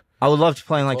tournament. I would love to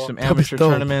play in like Cool. some That'd be amateur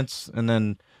dope. tournaments, and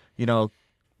then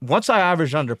once I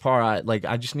average under par,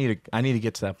 I just need to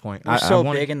get to that point. We're I so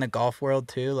wanna- big in the golf world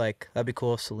too. Like that'd be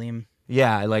cool, if Salim.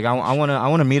 Yeah, like I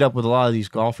want to meet up with a lot of these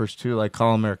golfers too, like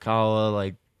Colin Mericala,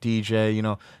 like DJ.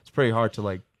 It's pretty hard to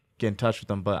like get in touch with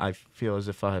them, but I feel as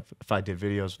if I did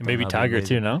videos. With Maybe them, that'd be Tiger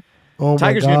amazing. too, no? Oh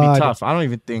Tiger's my God. gonna be tough. I don't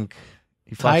even think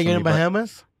he fucks Tiger with in me, but-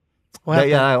 Bahamas. What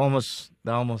happened? Yeah,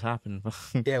 that almost happened.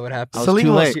 Yeah, what happened? was Salim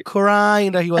too was late.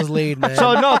 crying that he was late, man.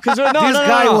 So no, because this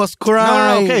guy was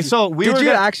crying. Okay, so we Did were. you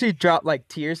actually drop like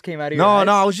tears came out of your No, eyes?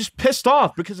 no, I was just pissed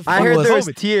off because of I fucking heard there was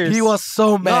COVID. tears. He was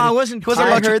so mad. No, I wasn't. He was I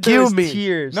about to heard there kill was me.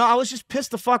 tears. No, I was just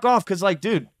pissed the fuck off because, like,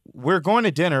 dude, we're going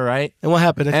to dinner, right? And what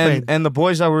happened? Explain. And the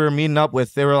boys that we were meeting up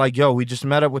with, they were like, "Yo, we just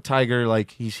met up with Tiger. Like,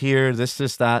 he's here. This,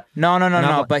 that." No. And I'm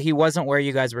like- But he wasn't where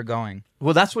you guys were going.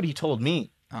 Well, that's what he told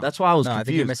me. Oh. That's why I was No, I think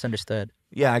you confused. misunderstood.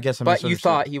 Yeah, I guess I But you misunderstood.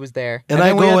 thought he was there. And and I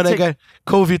then we go had and to I got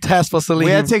COVID test for Salim.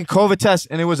 we had to take a COVID test,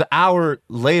 and it was an hour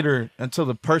later until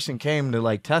the person came to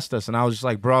like test us, and I was just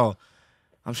like, "Bro,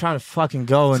 I'm trying to fucking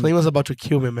go." And Salim was about to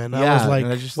kill me, man. I Yeah, was like,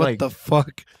 and I just, what like- the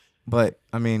fuck? but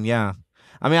I mean, yeah,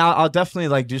 I mean, I'll definitely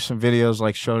like do some videos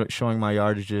like showing my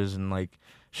yardages and like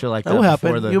shit like that. That will before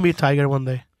happen. the- You'll meet Tiger one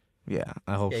day. Yeah,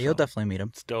 I hope. Yeah, so. you'll definitely meet him.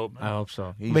 It's dope. I hope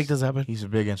so. Make this happen. He's a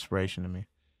big inspiration to me.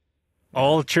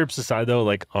 All chirps aside, though,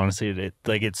 like honestly,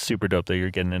 it's super dope that you're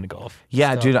getting into golf.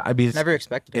 Yeah, So, dude. I mean, Never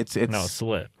expected it. it's No, it's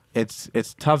lit. it's a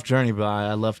tough journey, but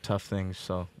I love tough things.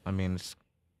 So I mean,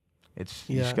 it's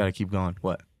you Yeah. just gotta keep going.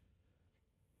 What?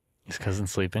 His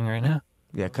cousin's sleeping right now.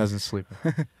 Yeah, cousin's sleeping.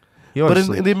 But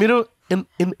in the middle, in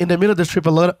the middle of the trip, a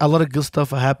lot of good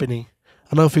stuff are happening.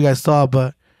 I don't know if you guys saw,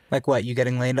 but Like what? You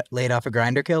getting laid off a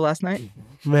grinder kill last night?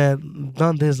 man,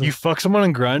 not this. You fucked someone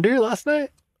on Grindr last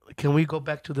night? Can we go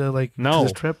back to the to No.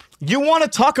 this trip? You want to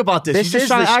talk about this? This You just is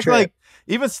trying to this act trip. like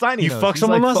even Steiny. You knows. fucked He's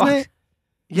someone like, last "Fuck." night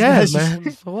Yeah, Yes.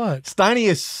 man. For what? Steiny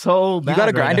is so You mad got a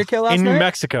right grinder now. kill last In night?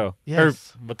 Mexico. Yes.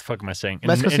 Or what the fuck am I saying?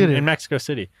 Mexico City. In Mexico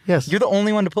City. Yes. You're the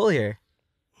only one to pull here.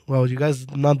 Well, you guys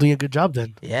not doing a good job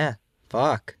then. Yeah.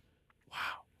 Fuck. Wow.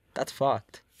 That's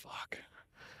fucked. Fuck.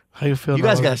 How you feel? You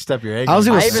guys now? gotta step your A I was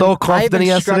game. even so confident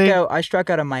yesterday. I struck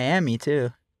out of Miami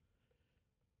too.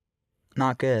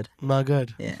 Not good. Not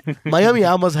good. Yeah. Miami,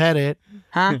 I almost had it,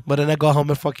 Huh? but then I got home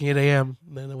at fucking 8 a.m.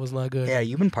 Then it was not good. Yeah,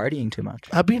 you've been partying too much.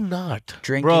 I be not.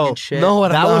 Drinking Bro, and shit. No,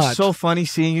 I'm That not. was so funny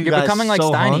seeing you You're guys becoming like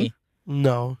so Steiny. hung.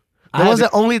 No. I That was had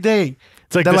the only day.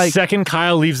 It's like They're the like- second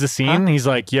Kyle leaves the scene, he's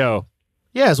like, yo,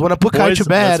 Yes, when I put Kai boys, to let's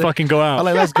bad, fucking go out. I'm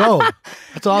like, let's go.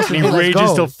 That's awesome. and he Let's rages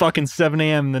go. till fucking 7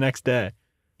 a.m. the next day.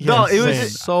 No, Yes, it was- man.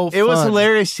 so It was fun.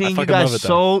 hilarious seeing you fucking love guys it,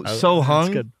 though. so That's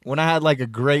hung good. when I had like a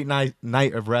great night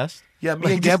of rest. Yeah, me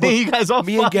Like, and just Gamble, seeing you guys all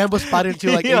me and fucked. Gamble spotted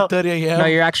until like Yo. 8:30 a.m. No,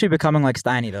 you're actually becoming like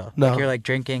Steiny though. No. Like you're like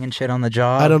drinking and shit on the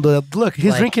job. I don't do that. Look, he's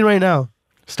Like- drinking right now.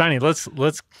 Steiny,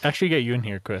 let's actually get you in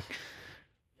here quick.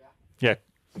 Yeah.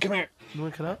 Come here. You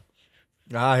want to cut out?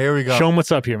 Ah, here we go. Show him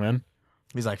what's up here, man.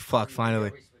 He's like, fuck,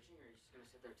 finally.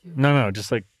 No,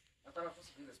 just like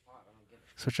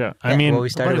switch out. I Yeah, mean, well, we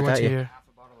started Nobody wants without you you. here.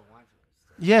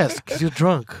 Yes, because you're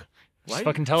drunk. just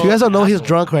fucking tell If you guys don't know, he's asshole.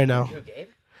 drunk right now.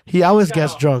 He always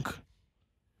gets drunk.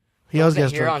 He always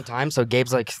gets here drunk. on time, so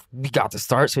Gabe's like, "We got to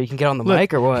start, so you can get on the Look,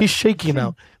 mic or what?" He's shaking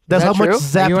now. That's that how much true? Are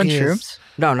zap you on he is. shrooms?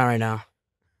 No, not right now.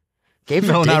 Gabe's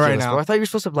No, not ridiculous, right now. bro. I thought you were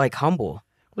supposed to be like humble.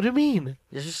 What do you mean?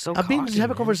 You're just so. I've been cocky, just have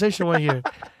a man. conversation right here.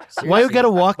 Why you Seriously. gotta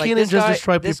walk Like, in this and just guy-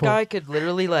 destroy This people? guy could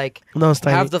literally like No,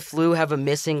 Steiny. have the flu, have a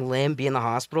missing limb, be in the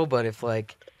hospital, but if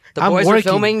like the I'm boys working. are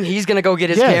filming, he's gonna go get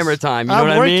his Yes, camera time. You know I'm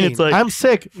what I mean? working. It's like I'm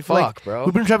sick. Like, fuck, bro.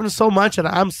 We've been traveling so much, and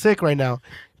I'm sick right now.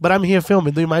 But I'm here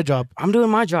filming, doing my job. I'm doing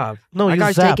my job. No, my you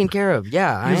guy's zap. taken care of.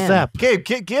 Yeah, I You am. zap. Gabe,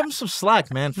 give him some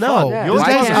slack, man. No, Fuck. Yeah, You're this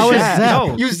why guy's can't always you zap.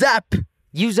 No, You zap.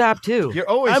 You zap too. you're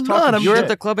always I'm talking not, I'm You're shit. at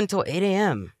the club until 8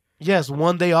 a.m. Yes,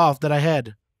 one day off that I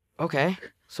had. Okay.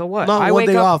 So what? No, I one wake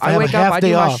day up. off. I I have a wake half up. I day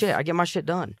do my off. shit. I get my shit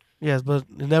done. Yes, but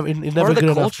it never Part good of the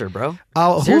enough. culture, bro.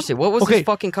 Who- Seriously, what was okay, this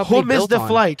fucking company who missed built the on?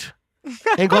 flight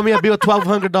and got me a bill of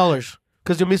 $1,200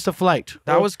 because you missed the flight?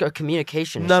 That was a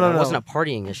communication issue. No, no, That no. wasn't a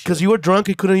partying issue. Because you were drunk,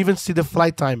 you couldn't even see the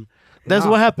flight time. That's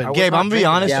No, what I happened. was Gabe, not I'm gonna be drinking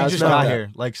honest. that Yeah, you I just was got not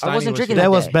here. Like I wasn't Steiny drinking That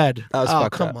that was day. bad. That was oh,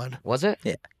 fucked come up. on. Was it?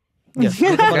 Yeah. Yes,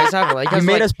 You guys have it. Like, You guys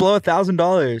made like, us blow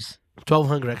 $1,000.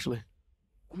 $1,200 actually.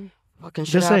 fucking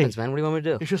shit Just saying. happens, man. What do you want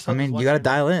me to do? You should I stop mean, watching you gotta it.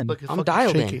 dial in. Look, it's I'm fucking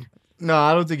dialed in. shaky. No,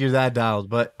 I don't think you're that dialed.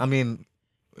 But I mean,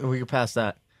 we could pass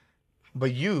that.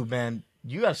 But you, man,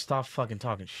 you gotta stop fucking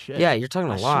talking shit. Yeah, you're talking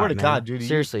a I lot. swear to man. God, dude, you-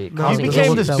 Seriously, it No, You causing it became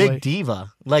doesn't this look issues. that big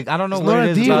diva. Like I don't know It's what not it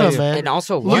a is diva, about you. man. And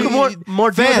also, Look why- more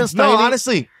diva than Fans, no, Steiny.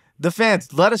 honestly, the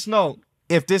fans, let us know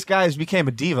if this guy has became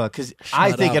a diva. Because I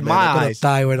Shut think up, in man. my I'm gonna eyes,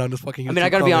 die right on this fucking. I mean, I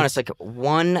YouTube gotta be comment. honest. Like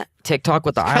one TikTok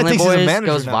with the guy Island thinks he's a Boys manager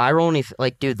goes now. viral, and he's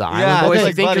like, "Dude, the Yeah, Island Boys, okay,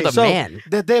 I think buddy. you're the So, man."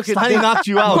 The day, okay, Steiny knocked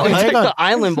you out. No, Okay, it's hang like on. the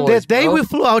Island The Boys. day bro. we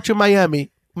flew out to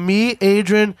Miami, me,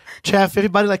 Adrian, Chef,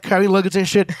 everybody like carrying luggage and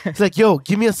shit. It's like, yo,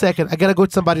 give me a second. I gotta go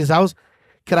to somebody's house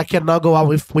because I cannot go out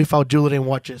without jewelry and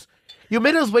watches. You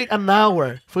made us wait an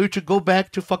hour for you to go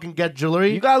back to fucking get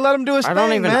jewelry. You gotta let him do his I thing, don't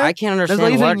even. man. I can't not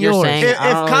understand even what you're yours. saying. If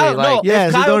I don't Kyle, really like. no, Yes,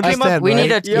 if you Kyle don't came understand, up, We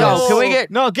need right? to. Yo, can we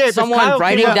get no, Gabe, if someone Kyle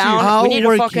write came it up to you- down? We need a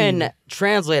Hardworking. fucking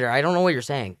translator. I don't know what you're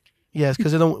saying. Yes,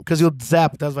 because you'll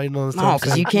zap. That's why you don't understand. No,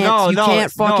 because you can't. No, you no,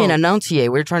 can't fucking no. enunciate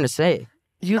what you're trying to say.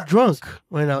 You're drunk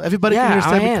right now. Everybody Yeah, can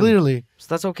understand I me am. clearly. So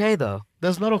that's okay though.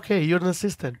 That's not okay. You're an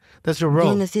assistant. That's your You're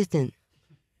role. an assistant.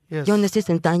 Yes. You're an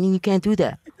assistant, Danny. You can't do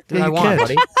that. Do Yeah, what I you want, can.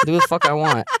 buddy. Do what the fuck I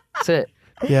want. That's it.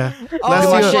 Yeah. Do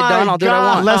my shit done. I'll do what I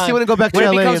want. Unless you want to go back to When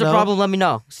it LA, becomes you a know? problem, let me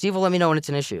know. Steve will let me know when it's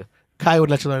an issue. Kai would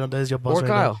let you learn that is your boss Or right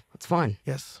Kyle. now. It's fine.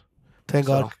 Yes. Thank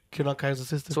So- God you're not Kyle's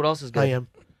assistant. So what else is good? I am.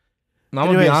 No, I'm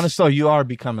gonna be Anyways. honest though. You are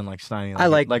becoming like Steiny. I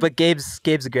like, but Gabe's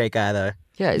a great guy though.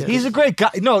 Yeah. he's a great guy.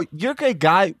 No, you're a great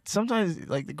guy. Sometimes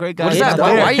like the great guy. What is is that?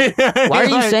 not Why there. Why are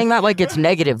you Like, saying that like it's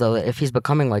negative though? If he's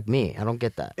becoming like me, I don't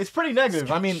get that. It's pretty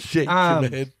negative. I mean, Shit,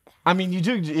 man. I mean, you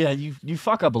do. Yeah, you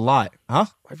fuck up a lot, huh?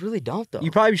 I really don't though.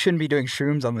 You probably shouldn't be doing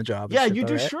shrooms on the job. and Yeah, shit, you though,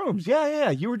 do right? shrooms. Yeah.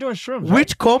 You were doing shrooms. right?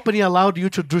 Which company allowed you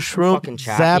to do shroom, Fucking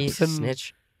chappy, zaps, and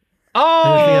snitch.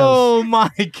 Oh my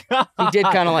god. He did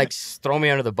kind of like throw me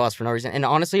under the bus for no reason. And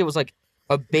honestly, it was like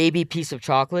a baby piece of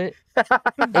chocolate.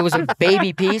 It was a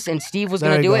baby piece, and Steve was There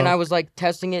gonna you do it, go. and I was like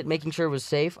testing it, making sure it was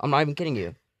safe. I'm not even kidding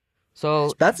you.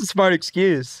 So That's a smart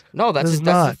excuse. no, It's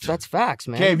not. that's facts,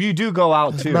 man. Gabe, you do go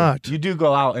out It's too. not. You do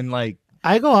go out and like,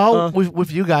 I go out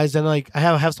with you guys and like I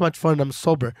have so much fun. I'm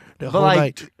sober the but whole like,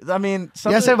 night. I mean,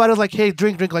 some Yes, of the- everybody was like, "Hey,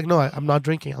 drink." Like, no, I'm not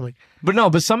drinking. I'm like,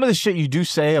 but some of the shit you do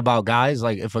say about guys,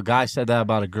 like if a guy said that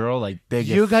about a girl, like they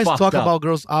get you guys fucked talk up. about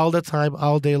girls all the time,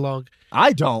 all day long.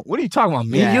 I don't. What are you talking about?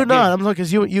 Me? Yeah. You're not. I'm like,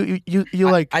 cause you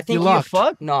like. I think you you locked.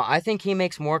 fuck? No, I think he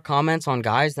makes more comments on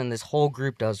guys than this whole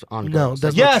group does on No, girls.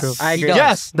 that's Yes. not true. I agree.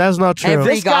 Yes. That's not true.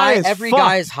 Every This guy is every fucked.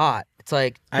 guy is hot. It's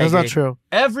like I That's not agree. true.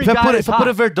 Every If I guy put is if I put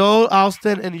a hot. Verdot,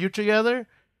 Austin, and you together,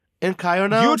 and Kyle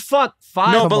now, You would fuck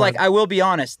five. No, Come but on. like I will be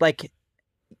honest, like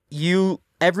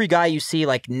every guy you see,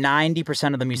 like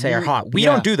 90% of them you say are You- hot. We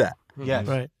yeah. don't do that. Yes.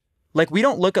 right? Like we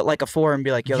don't look at like a four and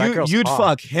be like, yo, that girl's You'd hot.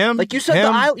 fuck him. Like you said,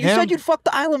 him, you him. said you'd fuck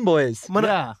the Island Boys. Man,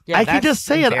 Yeah. yeah, I can that's just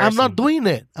say it. I'm not embarrassing. doing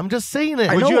it. I'm just saying it.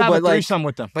 I Would know, you have a but, like- threesome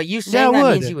with them? But you Yeah, saying I that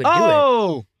would. means you would do it.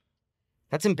 Oh,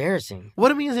 That's embarrassing. What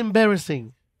do you mean is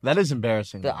embarrassing? that is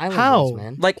embarrassing. The island How? boys,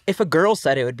 man. Like if a girl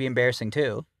said it would be embarrassing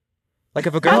too. Like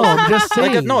if a No, girl, I'm just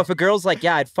saying. like if a girl's like,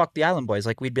 yeah, I'd fuck the Island Boys.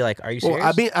 Like we'd be like, are you Well,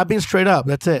 serious? I've been straight up.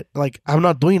 That's it. Like I'm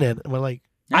not doing it. We're like,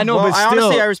 I know, Well, but I still,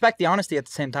 honestly, I respect the honesty at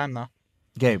the same time though.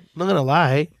 Gabe, I'm not gonna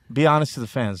lie. be honest to the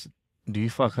fans. Do you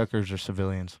fuck hookers or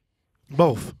civilians?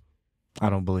 Both. I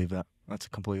don't believe that. That's a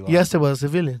complete lie. Yes, it was a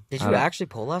civilian. Did I you don't- actually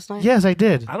pull last night? Yes, I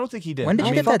did. I don't think he did. When did No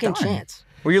you get that fucking done? chance.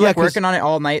 Were you Yeah, like 'cause- working on it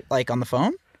all night, like on the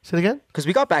phone? Say it again. Because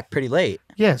we got back pretty late.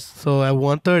 Yes. So at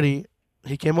 1:30,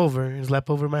 he came over and slept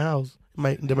over my house,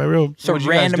 my room. So What'd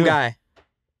you guys random do? guy.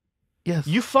 Yes.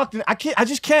 You fucked. I can't. I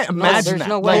just can't imagine there's that.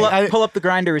 no Like, way. Pull up the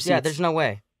grinder receipts. Yeah, there's no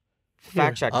way.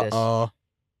 Fact check this. Uh-oh.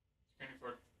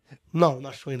 No, I'm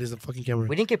not showing this on fucking camera.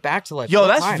 We didn't get back to like. Yo, what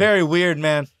that's time? very weird,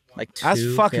 man. Like That's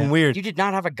two, fucking yeah. weird. You did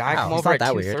not have a guy Wow, come it's over not at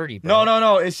that weird. 2:30, bro.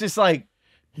 No. It's just like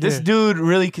this Yeah. dude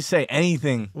really could say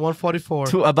anything 1:44.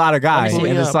 to about a guy, Let me see.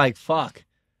 and Yeah. it's like, fuck.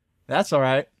 That's all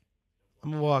right.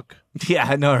 I'm gonna walk. Yeah,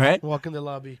 I know, right? Walk in the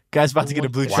lobby. Guy's about to get a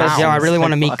blue It check. says, yo, I really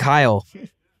want to meet Kyle.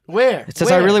 Where? It says,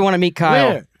 I really want to meet Kyle.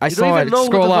 Where? I you saw don't it. even know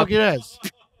Scroll what up. the fuck it is.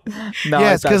 No,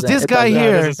 Yes, it 'cause doesn't. this It guy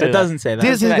doesn't. here- It doesn't say that.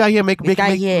 This guy here make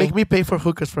guy here. make me pay for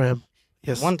hookers for him.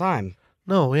 Yes. One time.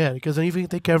 No, yeah, because then he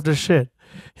take care of their shit.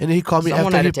 And he called me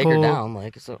Someone after had he to take her pulled. down.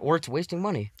 Like, or it's wasting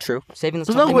money. True. Saving this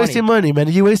It's not company wasting money, man.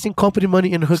 You wasting company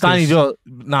money in hookers. Steiny, Joe,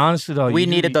 no, honestly though, We you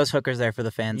needed be- those hookers there for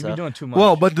the fans. You be though. doing too much.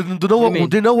 Whoa, but do you know What do you mean? what?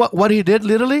 Do you know what he did?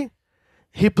 Literally,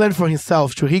 he planned for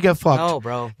himself. Too. He got fucked. No,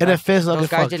 bro. And the fans not Those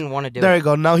get guys fucked. didn't want to do There it. you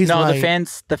go. Now he's No, lying.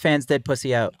 the fans did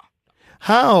pussy out.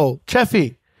 How?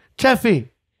 Cheffy.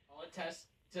 I'll attest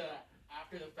to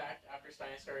after the fact, after Stein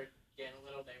started getting a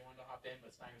little, they wanted to hop in,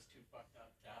 but Stein was too fucked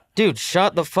up. Dude,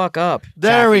 shut the fuck up.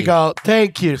 There we Chappie. go.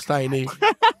 Thank you, Steiny.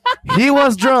 He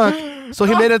was drunk, so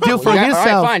he made a deal for All right,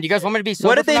 himself. fine. Do you guys want me to be sober?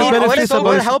 What did they for need? now? What, benefits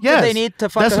what of- help Yes, did they need to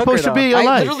fuck that's a hooker, supposed to though? be your I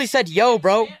life. literally said, yo,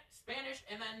 bro. Spanish,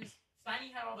 and then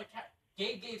Steiny had all the cash.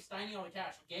 Gabe gave Steiny all the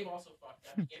cash. Gabe also fucked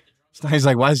up. He gave the drunk. Steiny's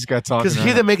like, why is this guy talking? Because he right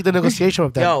didn't make the negotiation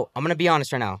with them. Yo, I'm gonna be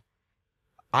honest right now.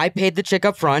 I paid the chick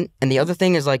up front, and the other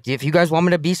thing is like, if you guys want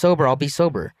me to be sober, I'll be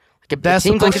sober. Like, it That's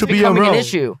seems like supposed it's to be your becoming an role.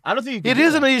 issue. I don't think you can It do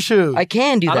is that. an issue. I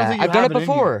can do I don't that. think you I've done have it it in you.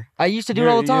 before. I used to do it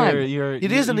all the time.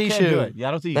 It is an you can't issue. do it. Yeah,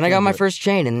 I don't think you Then I can got do my it. first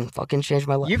chain and fucking changed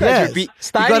my life. You guys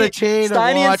Yes. were You got a chain, a Steiny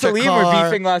and watch, a Salim were car.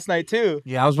 beefing last night too.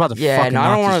 Yeah, I was about to Yeah, fucking no, I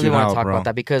knock don't this really dude want out, to talk bro. about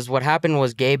that because what happened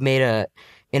was Gabe made a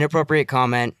inappropriate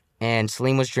comment and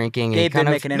Salim was drinking. And Gabe he kind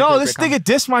did of, make an No, this inappropriate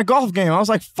nigga dissed my golf game. I was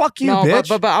like, "Fuck you, no, bitch."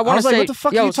 but I want was to say, like, "What the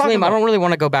fuck yo, are you talking Salim, about?" I don't really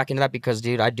want to go back into that because,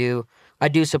 dude, I do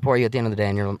support you at the end of the day,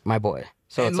 and you're my boy.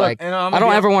 So And it's look, like, and I'm I gonna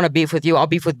don't be- ever want to beef with you. I'll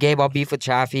beef with Gabe. I'll beef with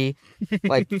Chaffee.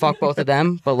 Like, fuck both of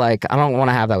them. But, like, I don't want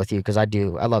to have that with you because I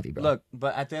love you, bro. Look,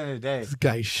 but at the end of the day, This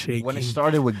guy's shaking. when it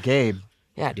started with Gabe,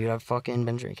 Yeah, dude, I've fucking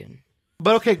been drinking.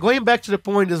 But okay, going back to the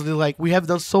point is that, like, we have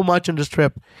done so much on this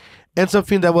trip, and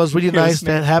something that was really nice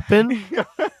that happened.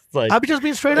 Like, I'm just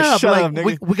being straight up. Shut Like, up,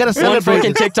 nigga. we gotta one celebrate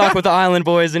fucking this. TikTok with the Island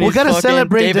Boys, and We he's gotta fucking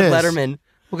celebrate David this. Letterman.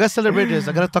 We gotta celebrate this.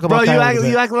 I gotta talk bro, about you Kyle a act, little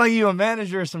you bit. act like you a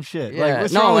manager or some shit. Yeah. Like,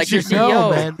 what's No, wrong like with you? you're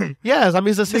No, CEO. man. Yes, I mean,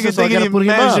 it's a Nigga assistant, so I thinking gotta he put him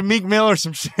managed up. Meek Mill or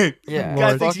some shit. Yeah, Guy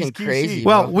it's thinks he's fucking QC. crazy.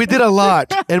 Well, bro. we did a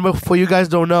lot, and for you guys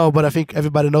don't know, but I think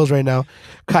everybody knows right now.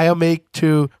 Kyle made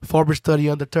to Forbes study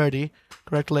under 30.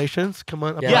 Congratulations! Come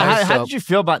on. Yeah, Yeah, that was how so- did you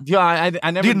feel about? Yeah,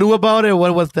 I never. you knew about it.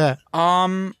 What was that?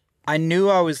 I knew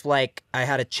I was like I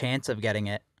had a chance of getting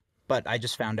it, but I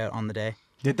just found out on the day.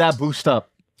 Did that boost up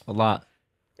a lot?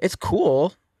 It's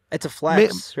cool. It's a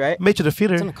flex, right? Made you the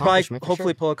feeder. It's an Probably accomplishment. for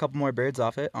hopefully sure. pull a couple more birds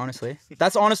off it. Honestly,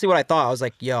 that's honestly what I thought. I was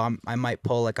like, yo, I might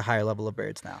pull like a higher level of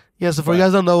birds now. Yeah. So for you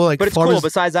guys don't know, like, But it's Forbes, cool.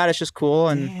 Besides that, it's just cool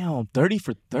and Damn, 30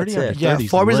 for 30 That's under it. 30. yeah, 's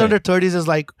Forbes lit. under 30s is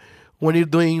like when you're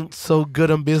doing so good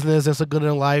in business and so good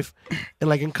in life, and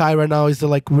like in Kai right now is the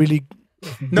like really.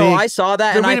 no, big- I saw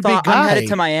that you're and a I really big thought I'm headed guy.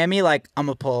 to Miami. Like I'm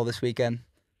a pull this weekend,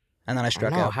 and then I I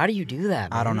struck don't know. out. How do you do that?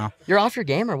 I don't man? know. You're off your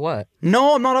game or what?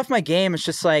 No, I'm not off my game. It's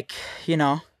just like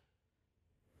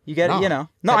you get No. it.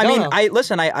 No, I I don't mean, know.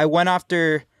 listen. I went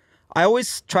after. I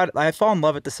always try to. I fall in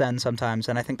love at the send sometimes,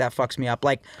 and I think that fucks me up.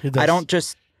 Like It does.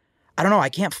 I don't know. I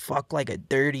can't fuck like a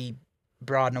dirty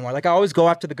broad no more. Like I always go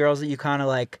after the girls that you kind of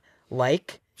like,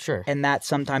 Sure. and that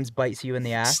sometimes bites you in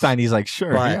the ass. Steiny's like,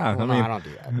 sure, But- yeah. Well, I no, mean, I don't do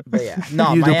that. But yeah, no,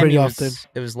 You do Miami pretty was, often.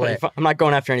 It was But lit. if I'm not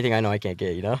going after anything I know I can't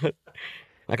get, Not gonna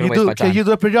You waste do. my time. You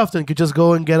do it pretty often. You just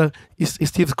go and get a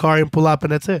Steve's car and pull up,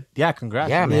 and that's it. yeah, congrats.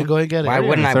 Yeah, And then man. you go and get it. Why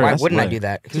wouldn't I? Third, Why that's wouldn't I lit. do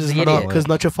that? Because He's it's the not, idiot. because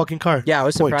not your fucking car. Yeah, I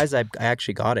was Point. surprised I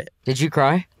actually got it. Did you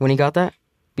cry when he got that?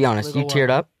 Be honest. Wanna You go teared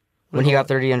what? up when he got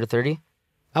 30 under 30.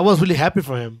 I was really happy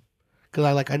for him because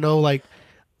I know like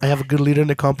I have a good leader in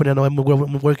the company. I know I'm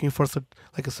working for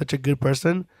such a good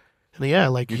person, and yeah,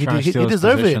 like You're he trying to steal his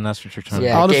deserved position. it. That's what you're trying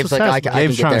Yeah, All the Gabe's like, success, I man. can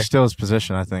Gabe's get trying there. to steal his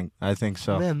position, I think. I think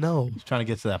so. Man, no. He's trying to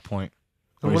get to that point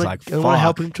I where he's want like, to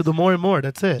help fuck. him to do more and more.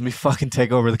 That's it. Let me fucking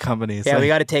take over the company. It's Yeah, like, we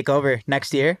got to take over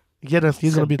next year. Yeah, he's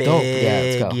It's gonna a be dope. Yeah,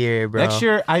 let's go. big year, bro. next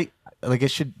year,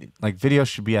 it should, like, videos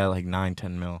should be at like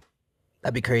 9-10 mil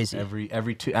That'd be crazy.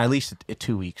 every two, at least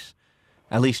 2 weeks.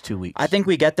 At least 2 weeks. I think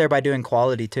we get there by doing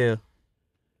quality too.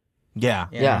 Yeah.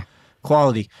 Yeah.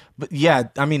 Quality. But yeah,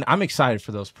 I mean, I'm excited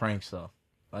for those pranks though.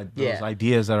 Like those Yeah.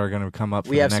 ideas that are going to come up for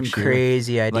We the have some next year.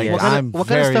 crazy Like, ideas. I'm What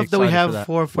kind of very stuff that we excited have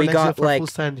for that. for We next got, year for like- full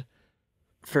send?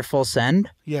 For full send,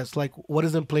 Yes, like what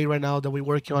is in play right now that we're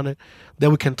working on it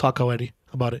that we can talk already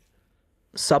about it.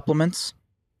 supplements.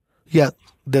 Yeah,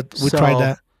 that we So- tried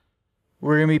that.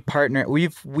 We're gonna be partner.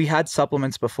 We had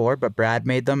supplements before, but Brad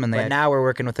made them, and now we're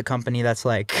working with a company that's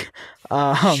like,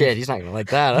 Shit, he's not gonna like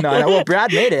that. no, well,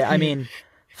 Brad made it. I mean,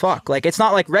 fuck, like it's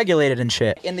not like regulated and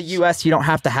shit. In the U.S., you don't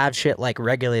have to have shit like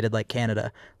regulated like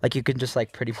Canada. Like you can just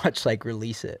like pretty much like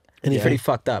release it. It's Anything. pretty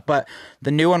fucked up. But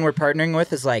the new one we're partnering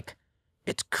with is like,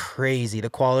 it's crazy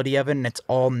the quality of it, and it's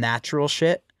all natural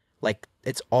shit. Like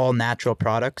it's all natural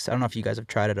products. I don't know if you guys have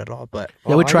tried it at all, but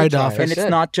Yeah, we I tried would the try it. office. and it's Good.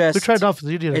 not just We tried the office.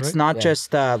 You did it, it's right? not Yeah.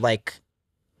 just like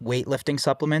weightlifting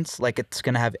supplements. Like it's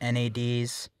gonna have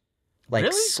NADs, like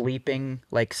Really? sleeping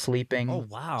Oh,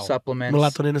 wow. supplements.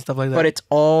 melatonin and stuff like that. But it's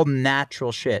all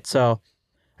natural shit. So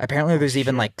apparently there's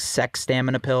even like sex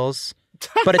stamina pills.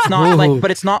 But it's not Ooh.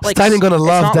 like it's not like Stein gonna it's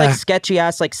love not like that. sketchy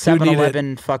ass like You need it.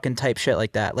 7-Eleven fucking type shit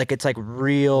like that. Like it's like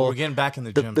real. We're getting back in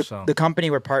the the, gym, the, so. the company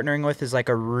we're partnering with is like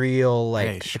a real like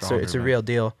Way it's stronger, a man. real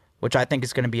deal, which I think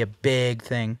is going to be a big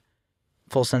thing.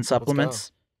 Full sense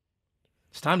supplements.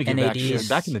 It's time to get back, NADs.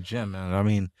 back in the gym, man. I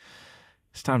mean,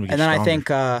 it's time to get And then I stronger.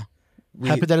 think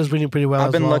Happy that is reading pretty well. I've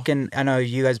as been well. looking. I know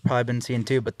you guys probably been seeing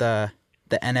too, but the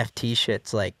NFT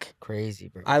shit's like Crazy,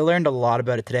 bro. I learned a lot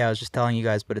about it today. I was just telling you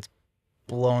guys, but it's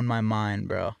blown my mind,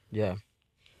 bro. Yeah.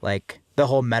 Like the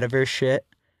whole metaverse shit.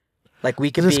 Like we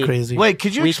could This is be. crazy. Wait,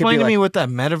 could you we could explain be to me like- what that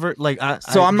metaverse like?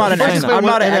 So I'm not an First expert. explain I'm what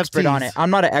not an expert on NFTs. it. I'm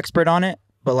not an expert on it,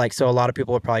 but like so a lot of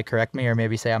people would probably correct me or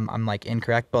maybe say I'm like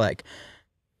incorrect, but like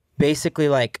basically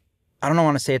like I don't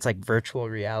want to say it's like virtual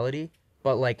reality,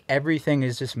 but like everything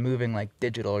is just moving like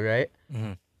digital, right?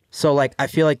 Mhm. So like I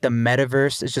feel like the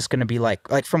metaverse is just gonna be like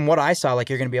from what I saw, like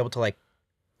you're gonna be able to like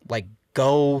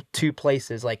go to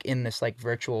places like in this like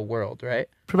virtual world, right?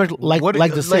 Pretty much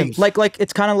like The Sims. Like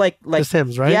it's kind of like The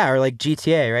Sims, right? Yeah, or like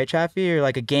GTA, right, Chaffee, or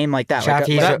like a game like that.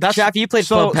 Chaffee, Like Chaffee, you played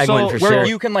Club Penguin for where sure.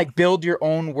 you can like build your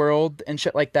own world and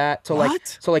shit like that. So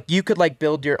like you could like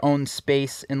build your own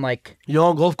space in like your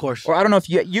own golf course. or I don't know if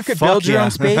you could build your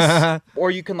own space,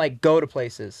 or you can like go to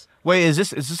places. Wait, is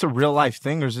this a real life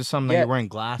thing, or is this something that you're wearing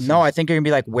glasses? No, I think you're gonna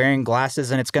be like wearing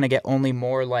glasses, and it's gonna get only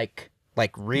more like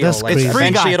real. That's like crazy. It's Free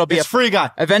eventually Guy. it'll be It's Free Guy.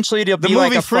 Eventually it'll The be movie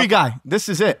like a Free Guy. This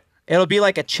is it. It'll be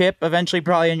like a chip eventually,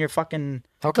 probably in your fucking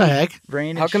How What the come, heck?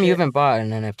 brain. how and come you shit. haven't bought an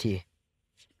NFT?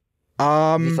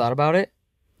 You thought about it?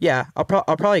 Yeah, I'll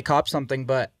probably cop something,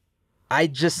 but I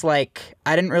just like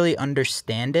I didn't really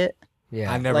understand it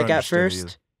Yeah. I never like at understood it first.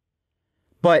 either.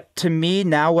 But to me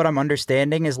now, what I'm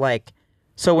understanding is like,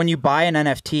 so when you buy an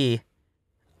NFT,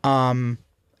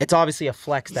 it's obviously a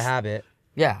flex to have it,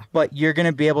 Yeah. but you're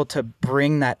gonna be able to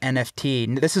bring that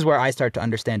NFT. This is where I start to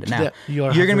understand it now.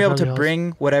 Yeah, You're gonna be able to else.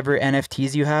 bring whatever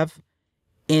NFTs you have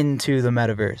into the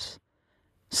metaverse.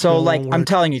 So So like I'm we're-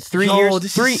 telling you, 3 Yo, years,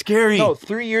 this is scary. No,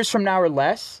 3 years from now or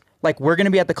less, like we're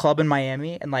gonna be at the club in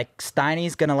Miami, and like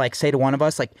Steiny's gonna like say to one of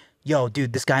us, like, "Yo,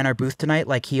 dude, this guy in our booth tonight,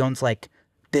 like he owns like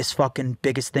this fucking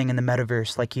biggest thing in the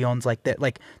metaverse. Like he owns like that.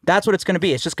 Like that's what it's gonna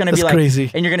be. It's just gonna be That's like,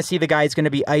 crazy. and you're gonna see the guy's gonna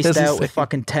be iced That's out insane. with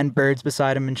fucking 10 birds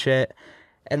beside him and shit,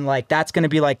 and like that's gonna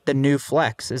be like the new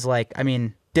flex. Is like, I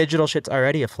mean, digital shit's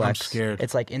already a flex. scared.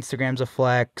 It's like Instagram's a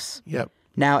flex. Yep.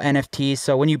 Now NFTs.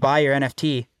 So when you buy your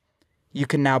NFT, you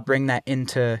can now bring that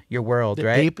into your world, The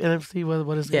right? ape NFT.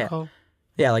 What is Yeah. it called?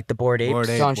 Yeah, like the Bored Apes. Bored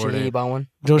Ape. John Bored Shahidi Ape. bought one.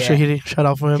 Joe Yeah. Shahidi. Shout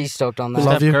out for him. He's stoked on We that.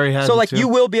 love Steph you. Curry has So it like too. you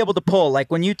will be able to pull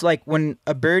like when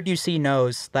a bird you see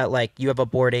knows that like you have a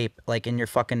Bored Ape like in your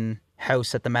fucking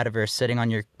house at the metaverse sitting on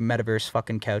your metaverse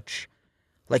fucking couch.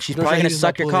 Like she's Joe probably gonna Shahidi's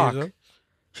suck not your pulling cock. it,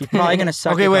 She's probably gonna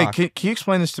suck Okay, your wait. cock. Can you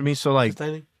explain this to me? So like,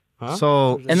 Steiny? Huh?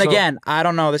 so And so, again, I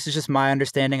don't know. This is just my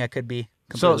understanding. I could be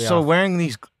completely so off. wearing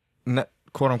these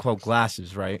quote unquote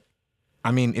glasses, right?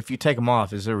 I mean, if you take them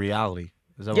off, is there reality?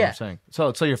 Is that what Yeah. I'm saying?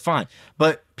 So you're fine,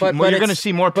 but But you're gonna it's-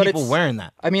 see more but people it's- wearing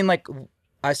that. I mean, like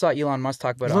I saw Elon Musk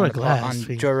talk about It's it not on, a glass on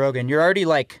thing. Joe Rogan. We're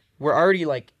already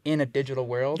like in a digital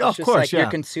world. Yeah, It's of just course, like yeah. you're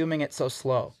consuming it so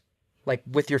slow, like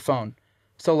with your phone.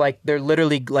 So like they're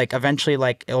literally like eventually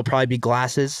like it'll probably be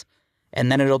glasses,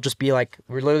 and then it'll just be like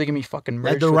we're literally gonna be fucking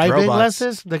merged Like the with right robots.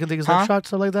 glasses that can take a Huh? snapshot,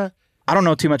 stuff like that. I don't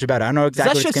know too much about it. I don't know Does exactly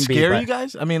that what shit it's gonna scare be. you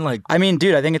guys? I mean, like, I mean,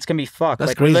 dude, I think it's gonna be fucked. That's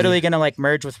Like crazy. we're literally gonna like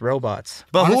merge with robots.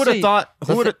 but who would have Honestly, thought?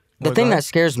 Who would have? The thing that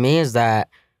scares me is that,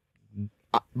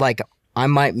 like, I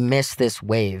might miss this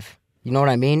wave. You know what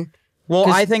I mean? Well,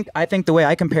 'Cause- I think the way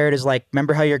I compare it is like,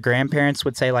 remember how your grandparents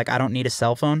would say like, I don't need a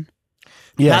cell phone.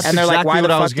 Yes. And they're like, exactly why the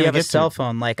what I fuck was do you gonna have a get to. cell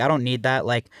phone? Like, I don't need that.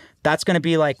 Like, that's going to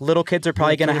be like, little kids are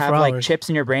probably Yeah, going to have 24 like hours. chips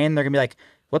in your brain. They're going to be like,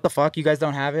 what the fuck? You guys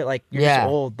don't have it? Like, you're Yeah. just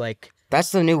old. Like,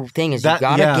 That's the new thing is That-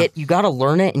 yeah. you gotta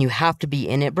learn it and you have to be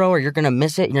in it, bro, or you're gonna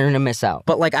miss it and you're gonna miss out.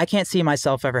 but like, I can't see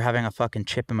myself ever having a fucking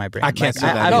chip in my brain. I can't Like, see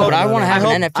that No, either. but I want to have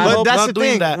hope- an NFT. I But hope that's not the doing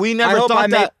thing. that. We I never hope thought I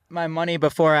make that. my money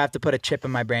before I have to put a chip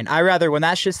in my brain. I rather, when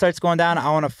that shit starts going down,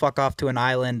 I want to fuck off to an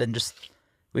island and just,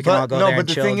 we can all But go no, there but and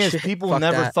the chill thing and is, shit. people Fuck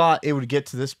never that. thought it would get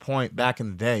to this point back in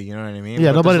the day. You know what I mean?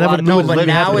 Yeah, But nobody there's a lot never of knew No, it was but really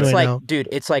now happening it's right like, now. dude,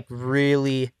 it's like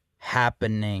really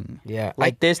happening. Yeah,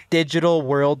 Like this digital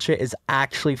world shit is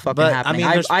actually fucking But, I happening.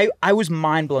 mean, I was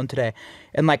mind blown today,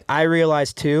 and like I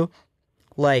realized too,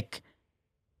 like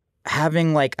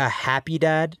having like a happy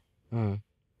dad Mm.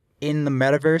 in the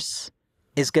metaverse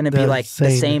is gonna be That's like the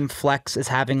insane. same flex as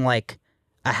having like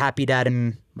a happy dad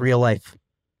in real life.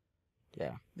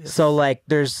 Yeah. So like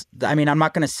there's, I mean, I'm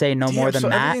not gonna say no more than so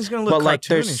that, everything's gonna look but like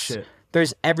cartoon and there's shit.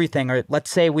 there's everything. Or let's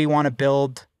say we want to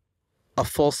build a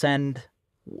full send.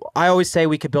 I always say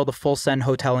we could build a full send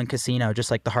hotel and casino, just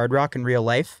like the Hard Rock in real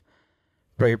life.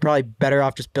 Bro, you're probably better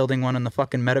off just building one in the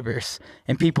fucking metaverse,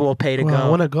 and people will pay to Well, I go.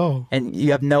 want to go. And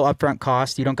you have no upfront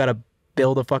cost. You don't gotta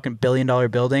build a fucking $1 billion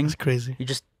building. That's crazy. You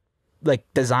just like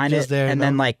design Just it, there, and no?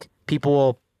 then like people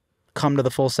will come to the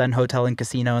full send hotel and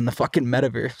casino in the fucking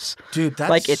metaverse. Dude, that's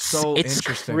like it's so it's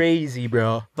interesting. crazy,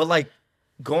 bro. But like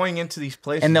going into these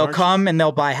places, And they'll aren't come and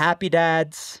they'll buy Happy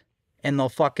Dads, and they'll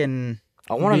fucking.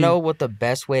 I want to We- know what the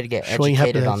best way to get Showing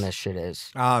educated happiness. on this shit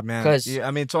is. you? Ah man, 'Cause- yeah,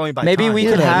 I mean it's only by Maybe time. we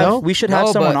Yeah, could no? have we should have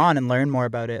No, someone but- on and learn more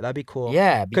about it. That'd be cool.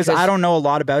 Yeah, because I don't know a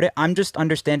lot about it. I'm just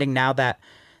understanding now that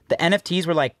the NFTs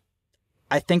were like,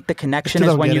 I think the connection still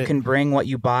is don't when get you it. can bring what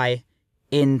you buy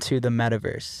into the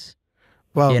metaverse.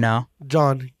 Well, You know?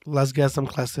 John, let's get some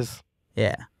classes.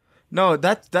 Yeah. No,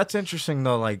 that's interesting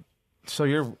though. Like,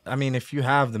 so I mean, if you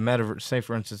have the metaverse, say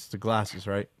for instance the glasses,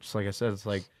 right? Just like I said, it's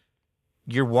like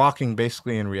you're walking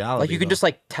basically in reality. Like you can though. just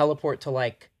like teleport to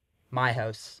like my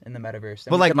house in the metaverse.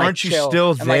 And But, we like, can, aren't you chill. still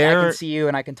And, like, I there? can see you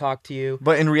and I can talk to you.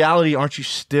 But in reality, aren't you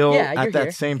still Yeah, you're at that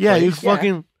here. same Yeah, place? you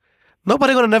fucking.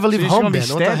 Nobody gonna never So leave you're just home. gonna be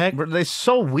Then what the heck? That's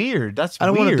so weird. That's I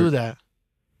don't weird. want to do that.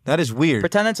 That is weird.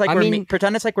 Pretend it's like I mean-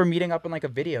 pretend it's like we're meeting up in like a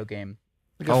video game.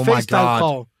 Like a Oh my FaceTime God.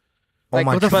 call. Oh Like,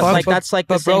 my what the but fuck? like that's like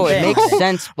the But bro, same it thing. makes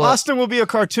sense. But, Austin will be a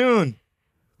cartoon.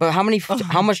 but how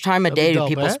much time a That'd be day do dope,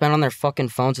 people eh? spend on their fucking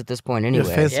phones at this point Yeah,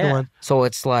 anyway? fancy Yeah. one. So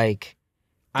it's like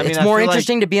I mean, it's I more feel like-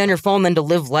 interesting to be on your phone than to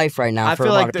live life right now I for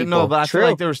feel a lot like of there, people. no, but I feel True.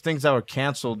 like there was things that were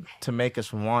canceled to make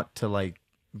us want to like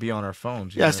be on our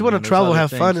phones. you Yeah, I know still what want to There's travel, other have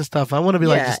fun and things. stuff. I want to be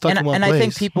like just stuck in one and place. I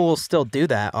think people will still do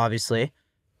that, obviously.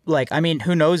 Like, I mean,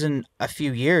 who knows in a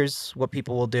few years what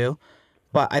people will do.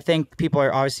 But I think people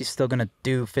are obviously still going to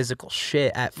do physical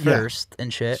shit at Yeah. first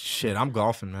and shit. Shit, I'm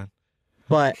golfing, man.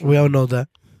 But, We all know that.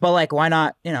 like, why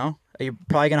not, you're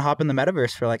probably going to hop in the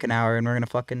metaverse for like an hour and we're going to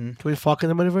fucking, Can we fuck in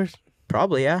the metaverse?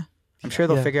 probably, yeah. I'm sure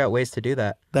they'll Yeah. figure out ways to do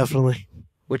that. Definitely.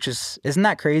 Which isn't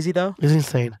that crazy though? It's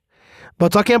insane.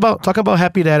 But talking about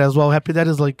Happy Dad as well. Happy Dad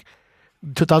is like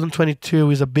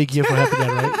 2022 is a big year for Happy Dad,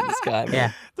 right? This guy, man.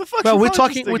 Yeah. The fuck? Well, we're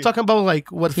talking about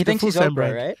like what He the thinks food he's stamp Oprah,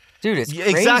 brand. right? Dude, it's Yeah,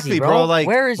 crazy, exactly, bro. bro, like,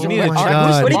 where is you your need to who's check- the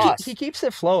God. But boss? he keeps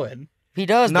it flowing. He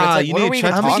does. Nah, but it's you like, what need are we to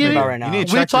even check this talking nigga. about right now? You need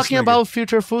to We're check this talking nigga. about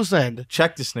future food stand.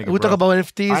 Check this nigga. We talk bro. about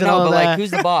NFTs I and know, all but that. like,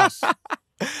 who's the boss?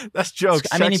 That's jokes.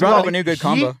 I mean, he Check brought up somebody. a new good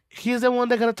combo. He's the one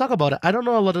that gonna talk about it. I don't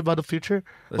know a lot about the future.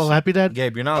 Well, Listen, Happy Dad.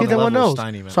 Gabe, you're not He on the the one level of knows.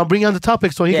 Steiny, man. So I'm bringing on the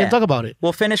topic so he Yeah. can talk about it.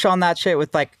 We'll finish on that shit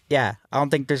with like, I don't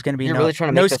think there's going to be You're no, really trying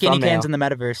to no make the skinny thumbnail. cans in the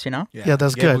metaverse, you know? Yeah,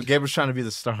 that's Gabe, good. Gabe was trying to be the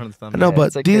star on the thumbnail. No, Yeah, but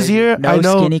it's, like, this crazy. year No I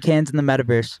know skinny cans in the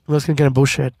metaverse. let's get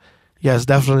bullshit. Yes,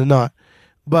 definitely not.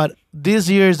 But this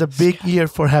year is a big year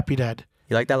for Happy Dad.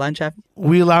 You like that line, Chap?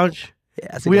 We launch. Yeah,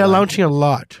 that's a We good are line. launching a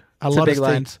lot. A It's a lot of big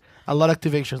line. things. A lot of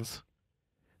activations.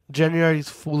 January is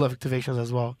full of activations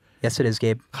as well. Yes, it is,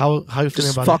 Gabe. How you feeling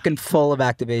Just about fucking full of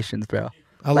activations, bro. it?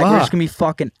 A Like, we're lot. just going to be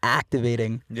fucking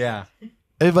activating. Yeah,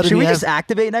 Everybody Should we has- just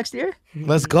activate next year?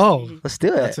 let's go. Let's do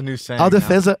it. that's a new saying. All the now.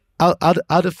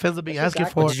 fans are being asking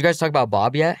exactly- for. Did you guys talk about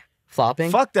Bob yet?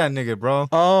 Flopping? Fuck that nigga, bro.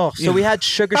 Oh, so we had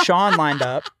Sugar Sean lined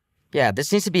up. Yeah,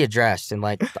 this needs to be addressed, and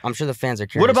like, I'm sure the fans are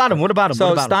curious. What about him? What about him? So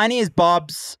what about him? Steiny is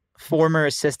Bob's former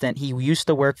assistant. He used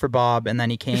to work for Bob, and then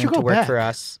he came should to go work back. for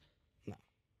us.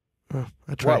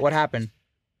 I tried. What happened?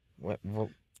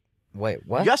 Wait,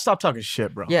 what? You gotta stop talking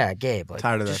shit, bro. Yeah, Gabe. Like,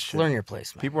 Tired of that just shit. learn your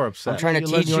place, man. People are upset. I'm trying to You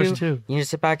learn teach yours you. too. You need to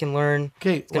sit back and learn.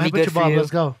 Okay, gonna what be happened good to for Bob? you.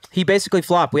 Let's go. He basically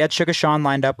flopped. We had Sugar Sean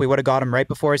lined up. We would have got him right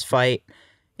before his fight,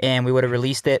 and we would have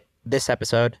released it this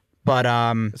episode. But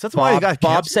Is that why he got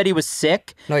Bob canceled? said he was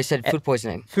sick, No, he said food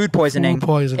poisoning. food poisoning, Food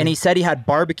poisoning. and he said he had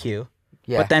barbecue.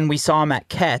 Yeah. But then we saw him at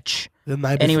Catch, The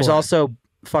night and he was before. also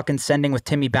fucking sending with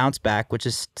Timmy Bounceback, which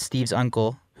is Steve's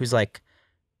uncle, who's like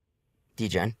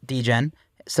D-Gen. D-Gen.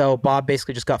 So Bob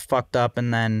basically just got fucked up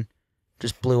and then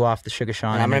just blew off the Sugar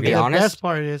Sean. And I'm gonna be interview. The honest, best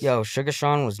part is Yo, Sugar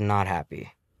Sean was not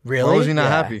happy. Really? Why was he not Yeah.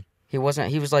 happy? He wasn't.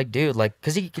 He was like, dude, like,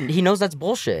 cause he knows that's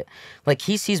bullshit. Like,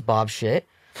 he sees Bob's shit.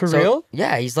 For So- real?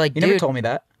 Yeah, he's like, You dude. never told me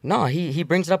that. No, he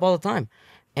brings it up all the time.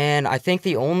 And I think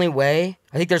the only way,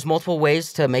 I think there's multiple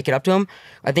ways to make it up to him.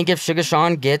 I think if Sugar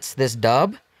Sean gets this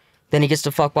dub, then he gets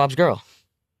to fuck Bob's girl.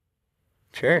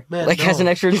 Sure. Man, Like, no, has an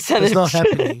extra incentive. It's not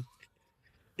happening.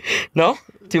 No?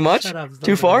 Too much? Shut up, it's not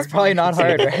Too far? happening. Probably not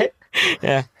hard, right?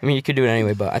 Yeah. I mean, you could do it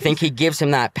anyway, but I think he gives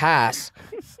him that pass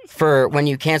for when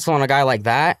you cancel on a guy like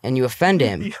that and you offend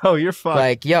him. Yo, you're fucked.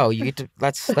 Like, yo, you get to,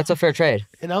 that's a fair trade.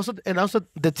 And also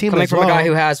the team Coming as from well. a guy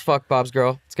who has fucked Bob's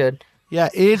girl. It's good. Yeah,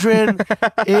 Adrian,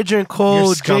 Cole,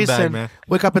 You're a scumbag, Jason, man.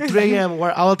 wake up at 3 a.m.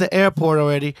 We're out at the airport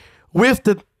already with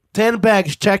the 10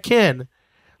 bags. Check in.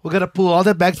 We're gonna pull all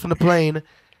the bags from the plane,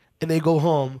 and they go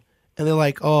home, and they're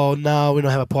like, "Oh, no, we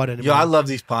don't have a pod anymore." Yo, I love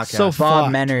these podcasts. So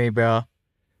Bob fucked. Menery, bro.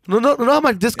 No, how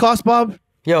much this cost, Bob?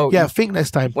 Yo, Yeah, think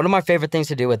next time. one of my favorite things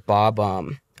to do with Bob, I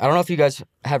don't know if you guys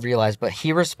have realized, but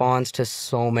he responds to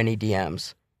so many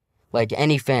DMs. Like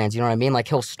any fans, you know what I mean? Like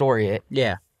he'll story it.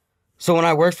 Yeah. So when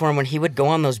I worked for him, when he would go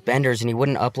on those benders and he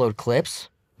wouldn't upload clips,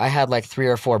 I had like 3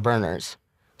 or 4 burners.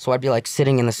 So I'd be like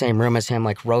sitting in the same room as him,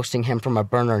 like roasting him from a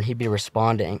burner, and he'd be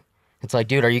responding. It's like,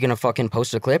 dude, are you gonna fucking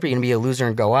post a clip? Or are you gonna be a loser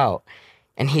and go out?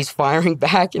 And he's firing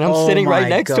back, and I'm Oh sitting right my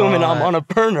next to him, and I'm God. on a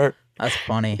burner. That's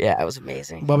funny. Yeah, it was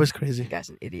amazing. Bob is crazy. The guy's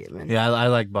an idiot, man. Yeah, I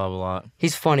like Bob a lot.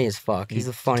 He's funny as fuck. He's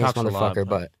the funniest talks a lot, motherfucker,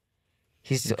 but- but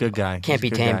he's He's a good guy. Can't He's a be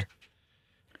good tamed.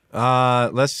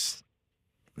 guy.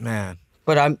 Man.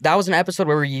 But that was an episode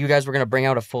where you guys were gonna bring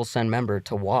out a full send member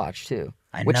to watch too,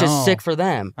 I which know. is sick for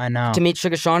them I know. to meet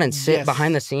Sugar Sean and sit Yes.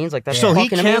 behind the scenes like that's So he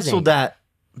fucking canceled amazing. that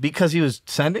because he was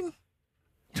sending?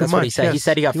 That's what he much, said. He yes.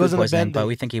 said he got He food wasn't poisoning, bending. but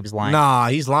we think he was lying. Nah,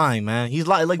 he's lying, man. He's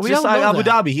lying. Like We just all like know Abu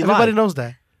that. Dhabi, he Everybody lied. knows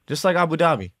that. Just like Abu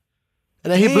Dhabi.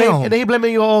 And then he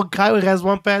blaming you all. Kyle has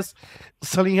one pass,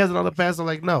 Sonny has another pass. I'm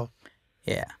like, no.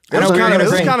 Yeah. It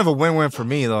was kind of a win-win for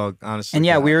me, though, honestly. And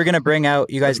yeah, we were gonna bring out.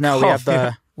 You guys know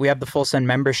we have the full send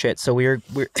membership, so we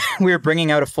were bringing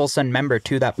out a full send member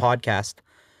to that podcast,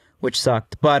 which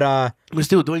sucked. But we're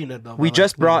still doing it though. we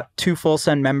just brought 2 full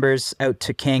send members out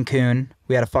to Cancun.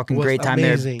 We had a fucking great time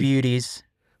there. Beauties.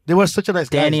 They were such a nice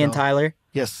guys, Danny and Tyler.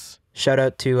 Yes. Shout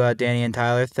out to Danny and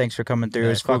Tyler. Thanks for coming through. It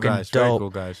was fucking guys. dope. Very cool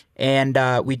guys. And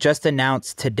we just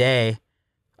announced today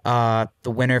the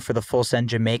winner for the full send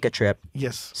Jamaica trip.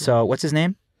 Yes. So what's his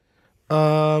name?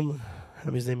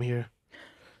 Have his name here.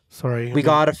 Sorry. We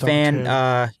got a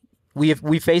fan. We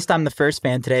FaceTimed the first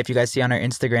fan today. If you guys see on our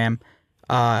Instagram,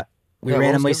 we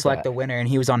randomly select the winner, and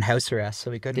he was on house arrest,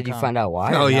 so we couldn't. Did you come. find out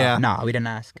why? Oh yeah. No, we didn't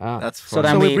ask. Oh. That's So funny.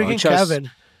 then we're bringing chose,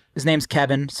 Kevin. His name's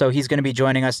Kevin, so he's going to be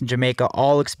joining us in Jamaica,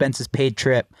 all expenses paid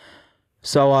trip.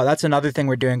 So that's another thing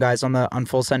we're doing, guys. On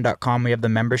fullsend.com, we have the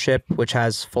membership, which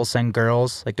has full send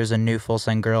girls. Like there's a new full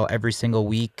send girl every single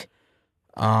week,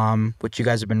 which you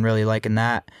guys have been really liking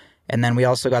that. And then we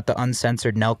also got the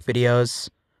uncensored Nelk videos.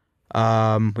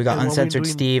 We got uncensored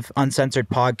Steve, uncensored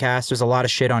podcast. There's a lot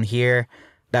of shit on here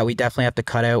that we definitely have to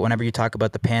cut out whenever you talk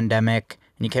about the pandemic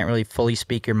and you can't really fully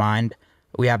speak your mind.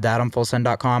 We have that on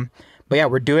fullsend.com. But yeah,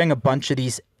 we're doing a bunch of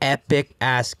these epic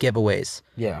ass giveaways.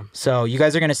 Yeah. So you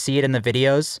guys are gonna see it in the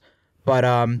videos. But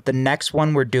the next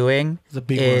one we're doing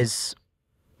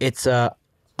it's a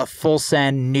full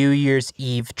send New Year's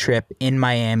Eve trip in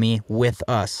Miami with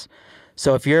us.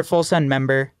 So if you're a full send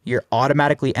member, you're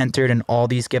automatically entered in all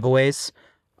these giveaways.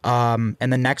 And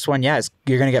the next one, you're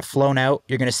gonna get flown out.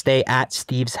 You're gonna stay at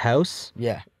Steve's house.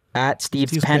 Yeah. At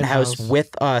Steve's penthouse with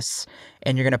us,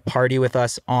 and you're gonna party with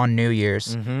us on New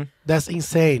Year's. Mm-hmm. That's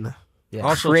insane. Yeah.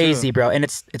 Also, Crazy, too, bro. And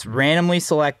it's randomly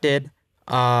selected.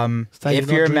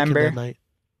 If you're a member.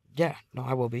 Yeah, no,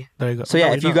 I will be. There you go. So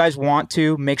yeah, if you guys want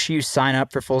to, make sure you sign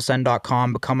up for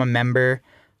fullsend.com, become a member.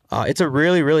 It's a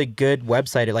really, really good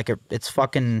website. It's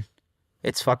fucking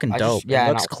dope. It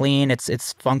looks clean.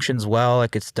 It functions well.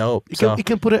 Like it's dope. You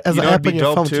can put it as an app on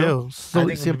your phone too. So I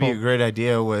think it would be a great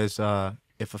idea was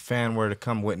if a fan were to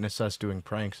come witness us doing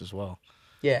pranks as well.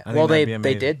 Yeah. Well, they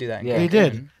did do that. Yeah. They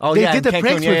did. Oh they yeah, did the Cancun,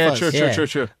 pranks with us.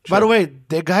 True. By the way,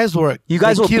 the guys work. You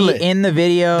guys will kill be it. in the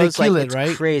videos. They kill it, it's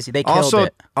right? Crazy. They killed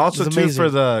it. Also, It's too, amazing. for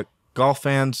the golf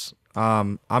fans,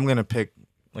 I'm gonna pick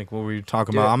like what were you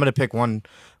talking about? I'm gonna pick one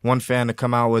fan to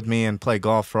come out with me and play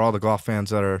golf for all the golf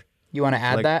fans that are. You want to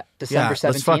add that? December 17th?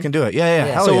 Let's fucking do it. Yeah.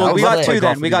 Hell So yeah. we got two then.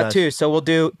 golf We with you got guys. 2. So we'll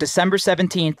do December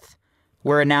 17th.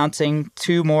 We're announcing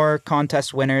 2 more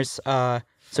contest winners.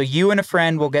 So you and a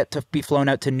friend will get to be flown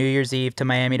out to New Year's Eve to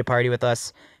Miami to party with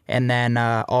us. And then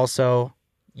also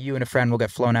you and a friend will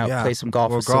get flown out, play some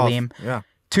golf with Salim. Yeah.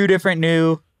 2 different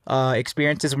new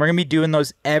experiences. And we're going to be doing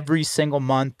those every single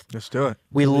month. Let's do it.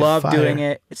 We love doing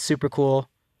it. It's super cool.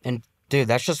 And dude,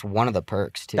 that's just one of the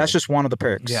perks too. That's just one of the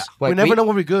perks. Yeah. We never know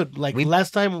when we're good. Like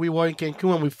last time we were in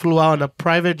Cancun and we flew out on a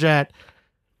private jet,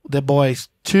 the boys,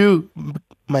 to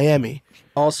Miami.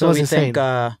 Also, was we insane. think...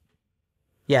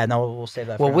 we'll save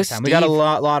that for Well, another with time. We got a Steve-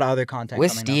 lot of other content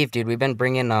with coming Steve, dude, we've been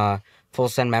bringing full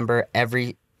send member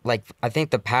every I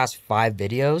think the past 5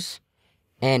 videos,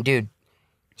 and dude,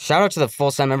 shout out to the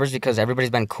full send members because everybody's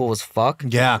been cool as fuck.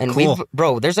 Yeah, and cool.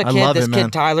 there's a I kid, love this it, kid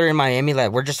man. Tyler in Miami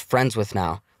that we're just friends with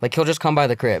now. Like he'll just come by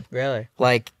the crib, Really?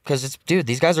 like because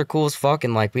these guys are cool as fuck,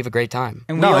 and like we have a great time.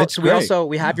 And No, we it's also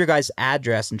great. have your guys'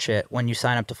 address and shit when you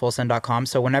sign up to fullsend.com.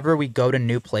 So whenever we go to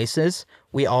new places,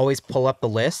 we always pull up the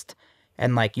list,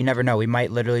 and like you never know, we might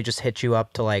literally just hit you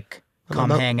up to like come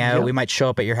hang out. Yeah. We might show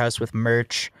up at your house with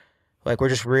merch. Like we're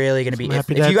just really gonna be. Some If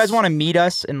happy you dads. guys want to meet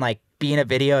us and like be in a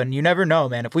video, and you never know,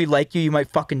 man. If we like you, you might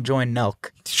fucking join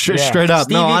Nelk. Straight up.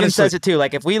 Steve No, even honestly. says it too.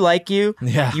 Like if we like you,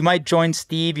 Yeah. you might join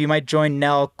Steve. You might join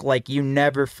Nelk. Like you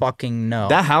never fucking know.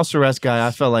 That house arrest guy,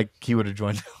 I felt like he would have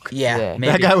joined. yeah,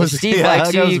 maybe. That guy was. If Steve yeah, likes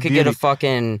that guy you, was you a could get a beauty.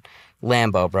 fucking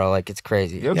Lambo, bro. Like it's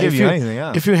crazy. He'll Yeah, give if you you- anything.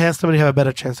 Yeah. If you're handsome, you have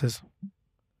better chances.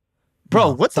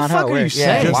 Bro, what the not how fuck it are you works.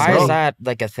 Yeah, saying? why bro? is that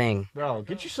like a thing? Bro,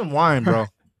 get you some wine, bro.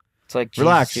 It's like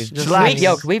Relax, Jesus, dude. just relax. Wait,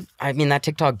 yo, can we? I mean, that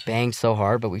TikTok banged so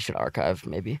hard, but we should archive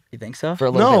maybe You think so? for a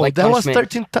little bit. No, Like that was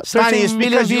punishment. 13 Steiny, it's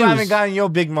million because you haven't views. gotten your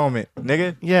big moment,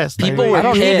 nigga. Yes. People I were I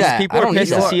don't need pissed. that. People I were don't need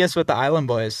pissed to that. see us with the Island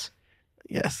Boys.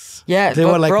 Yes. Yeah, They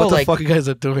but were like, bro, what the like, fuck you guys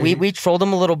are doing? we trolled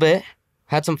them a little bit,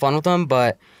 had some fun with them,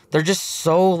 but they're just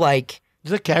so like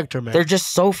He's a character, man. they're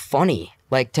just so funny,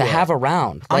 like to have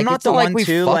around. Like I'm not it's the not one like we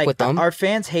too. fuck Like with them. our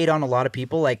fans hate on a lot of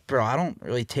people. Like, bro, I don't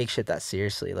really take shit that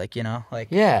seriously. Like, you know, like,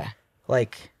 Yeah,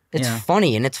 like it's you know,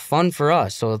 funny and it's fun for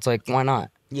us, so it's like why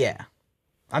not? yeah.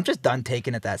 I'm just done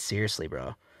taking it that seriously,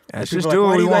 bro. Like, Just people are do like, what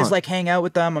why do we you guys want. like hang out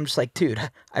with them? I'm just like, dude,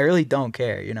 I really don't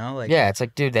care, you know? Like, Yeah, it's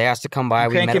like, dude, they asked to come by.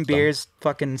 We met cranking up with them. beers,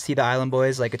 fucking see the Island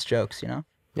Boys like it's jokes, you know?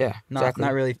 Yeah, Not exactly.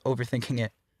 not really overthinking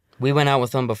it. We went out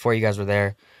with them before you guys were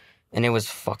there, and it was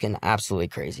fucking absolutely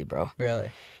crazy, bro.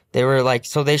 Really. They were like,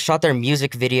 so they shot their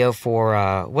music video for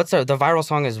what's the viral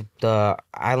song is the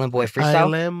Island Boy Freestyle.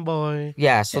 Island Boy.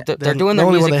 Yeah, so they're Then doing the their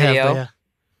only one music they have, video, but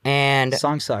yeah. and The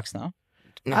song sucks, no?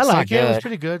 no, I it's not like it. It was good.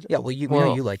 pretty good. Yeah, well, we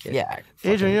know you like it. Yeah, Adrian,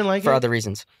 fucking- you didn't like for it? other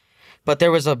reasons. But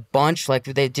there was a bunch like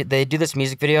they do this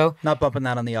music video. Not bumping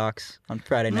that on the aux on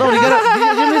Friday night. No,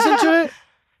 did you listen to it?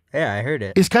 Yeah, I heard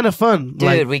it. It's kind of fun. Dude,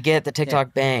 Like, we get the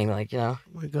TikTok bang, like, you know.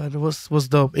 oh my god, it was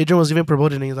dope. Adrian was even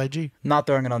promoting his IG. Not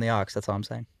throwing it on the aux, that's all I'm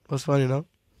saying. It was fun, you know.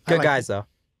 I Good like guys, though.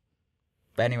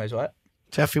 But anyways, what?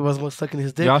 Jeffy was sucking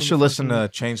his dick. Y'all and should listen fucking-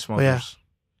 to Chainsmokers. Oh, yeah.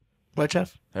 What,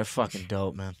 Jeff? They're fucking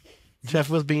dope, man.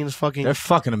 Jeff was being fucking. They're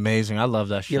fucking amazing. I love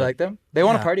that shit. You like them? They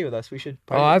want to Yeah. party with us. We should Oh,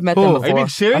 party. I've met Who? them Are before. you being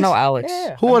serious? I know Alex.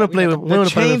 Yeah. Who want to We play met with? them. Who The wanna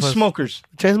play with us? Chainsmokers.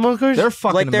 Chainsmokers? They're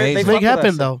fucking Like, they amazing. Make fuck with happen,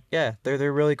 us. though. Yeah,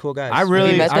 they're really cool guys. I you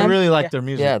really met them? like Yeah. their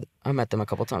music. Yeah, I met them a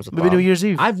couple times with Maybe Bob. New Year's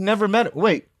Eve. I've never met.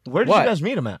 Wait, where did What? you guys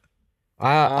meet him at?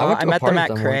 I went to I a met party them at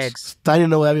with once. Craig's. I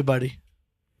didn't know everybody.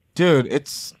 Dude,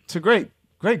 it's a great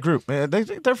group, man.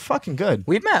 They're fucking good.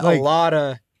 We've met Like-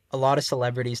 a lot of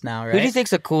celebrities now, right? Who do you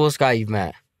think's the coolest guy you've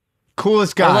met?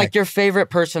 Coolest Or guy. like your favorite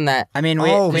person that? I mean, we,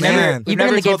 Oh, we man. never You've we been in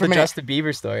never the game told for a the minute. Justin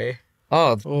Bieber story.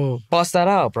 Oh, Oh, bust that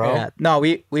out, bro. Yeah. No,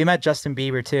 we met Justin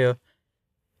Bieber too.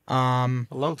 a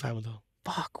long time ago.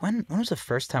 Fuck. When was the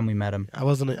first time we met him? I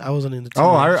wasn't in the team.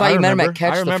 Oh, I thought you met him at remember.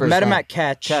 Catch I the remember. first Met him time. at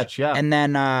Catch. Catch, yeah. And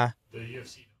then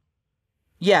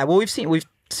yeah, well we've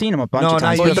seen him a bunch No, of not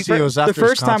times. But UFC, it was the after his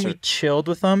first time we concert. chilled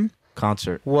with him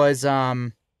Concert. was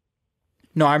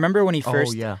no, I remember when he Oh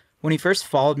first yeah. when he first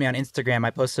followed me on Instagram,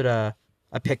 I posted a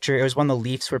picture. It was when the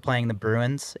Leafs were playing the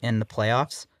Bruins in the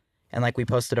playoffs. And like we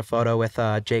posted a photo with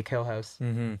Jake Hillhouse.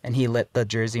 Mm-hmm. And he lit the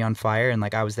jersey on fire, and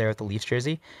like I was there with the Leafs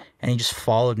jersey, and he just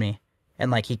followed me, and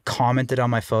like he commented on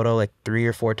my photo like 3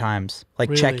 or 4 times,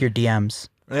 like check Really? your DMs,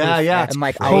 Yeah. and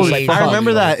like I Holy was like, fuck. I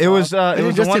remember that. It was Didn't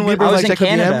the Justin one where Bieber I was like in check the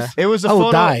Canada. DMs? it was a I would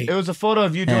photo. die. It was a photo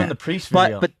of you doing Yeah. the priest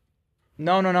video. but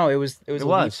no, it was a was.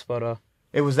 Leafs photo.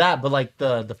 It was that, but like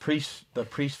the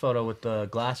priest photo with the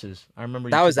glasses. I remember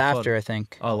you That took was the photo. after, I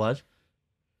think. Oh, it was.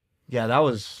 Yeah, that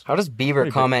was. How does Bieber Pretty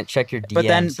big. comment check your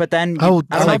DMs? But then I would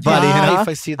I don't know like if you- buddy, you know? if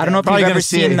I see that. I don't know if Probably you've gonna ever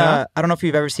see it, seen the huh? I don't know if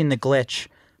you've ever seen the glitch,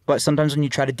 but sometimes when you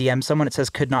try to DM someone, it says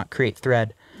could not create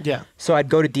thread. Yeah. So I'd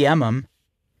go to DM him,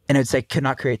 and it would say could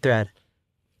not create thread.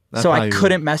 That's So I probably-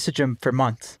 couldn't message him for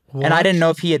months. And I What? didn't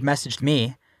know if he had messaged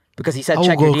me because he said I will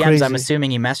check your go DMs. I'm crazy.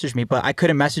 assuming he messaged me, but I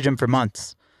couldn't message him for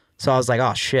months. So I was like,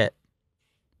 oh shit.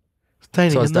 It's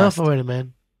tiny. So it's Enough dust. already,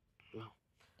 man.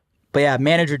 But yeah,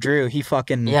 manager Drew, he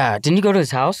fucking yeah, didn't you go to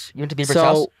his house? You went to Bieber's So,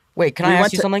 house? Wait, can we I ask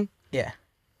went you to- something? Yeah.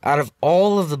 Out of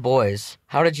all of the boys,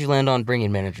 how did you land on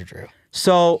bringing manager Drew?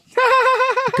 So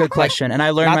good question. And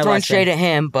I learned Not my throwing lesson. shade at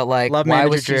him, but like, Love why manager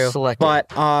was he Drew. selected?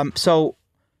 But so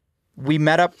we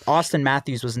met up. Austin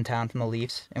Matthews was in town from the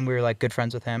Leafs, and we were like good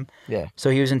friends with him. Yeah. So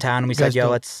he was in town, and we You guys said, "Yo,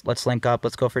 don't- let's link up.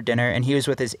 Let's go for dinner." And he was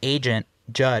with his agent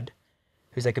Judd,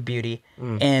 who's like a beauty.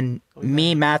 Mm. And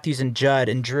me, Matthews, and Judd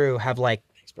and Drew have like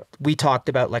we talked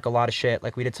about like a lot of shit.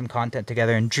 Like we did some content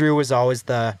together, and Drew was always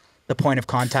the point of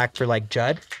contact for like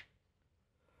Judd.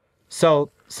 So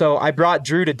I brought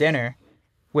Drew to dinner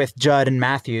with Judd and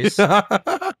Matthews. So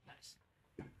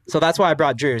that's why I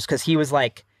brought Drew's, because he was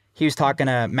talking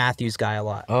to Matthews guy a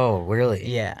lot. Oh, really?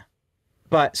 Yeah.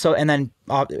 But so, and then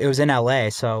it was in LA,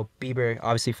 so Bieber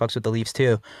obviously fucks with the Leafs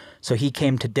too. So he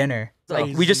came to dinner.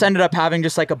 Like we just ended up having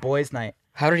just like a boys' night.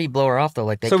 How did he blow her off though?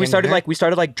 Like they So came we here?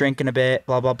 started like drinking a bit,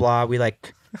 blah blah blah. We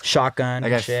like shotgun I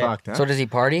and got shit. fucked. Huh? So does he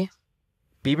party?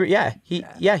 Bieber, yeah, he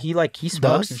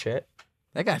smokes Does? and shit.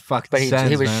 that guy fucked. But he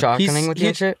was man. shotgunning with you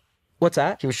and he's- shit. What's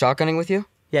that? He was shotgunning with you.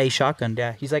 Yeah, he shotgunned.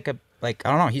 Yeah, he's like I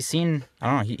don't know. He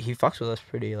fucks with us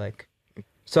pretty like.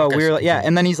 So we were like, yeah,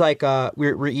 and then he's like,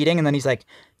 we're eating, and then he's like,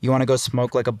 you want to go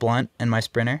smoke like a blunt in my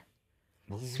Sprinter?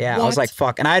 Yeah, I was like,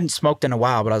 fuck, and I hadn't smoked in a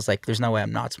while, but I was like, there's no way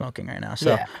I'm not smoking right now.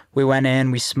 So Yeah. we went in,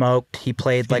 we smoked. He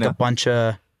played like know. a bunch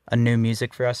of new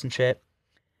music for us and shit.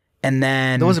 And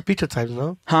then There was a Pizza Times,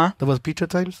 no? huh? There was Pizza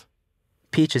Times?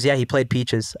 Peaches, yeah, he played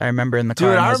Peaches. I remember in the car,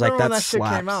 Dude, and I I was like, remember when that that shit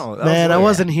slaps. came out. That Man, was I like-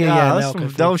 wasn't here yeah, yet. that's Now, some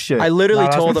okay, dope shit. I literally No,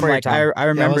 that was told him before your like time. I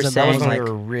remember wasn't- that saying wasn't like,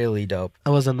 They were really dope. I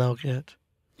wasn't out yet.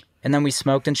 and then we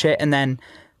smoked and shit, and then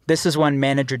this is when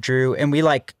manager Drew and we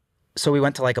like, so we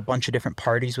went to like a bunch of different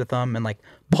parties with him, and like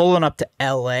pulling up to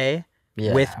LA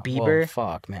Yeah. with Whoa, Bieber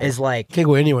fuck, man. is like Can't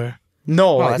go anywhere.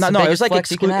 no, Oh, that's the it was biggest like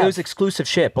flex you can have. it was exclusive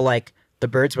shit, but like the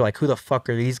birds were like, who the fuck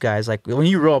are these guys? Like when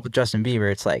you roll up with Justin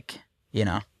Bieber, it's like, you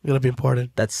know, Gonna be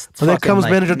important. That's So then fucking, comes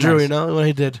like, manager Drew, nice. you know what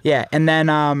he did. Yeah, and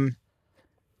then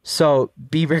so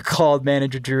Bieber called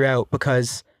manager Drew out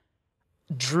because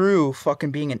Drew,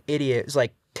 fucking being an idiot, is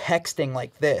like texting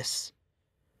like this.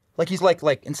 Like he's like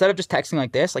instead of just texting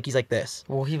like this, like he's like this.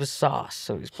 Well, he was sauce,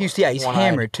 so He's one-eyed.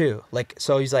 hammered too. Like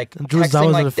so he's like And Drew's texting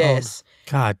always on like the phone. this.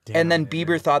 God damn. And then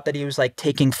Bieber thought that he was like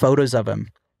taking photos of him.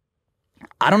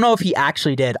 I don't know if he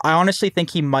actually did. I honestly think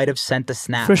he might have sent the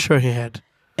snap. For sure he had.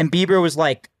 And Bieber was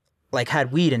like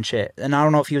had weed and shit. And I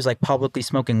don't know if he was like publicly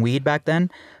smoking weed back then.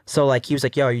 So like he was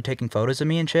like, yo, are you taking photos of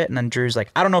me and shit? And then Drew's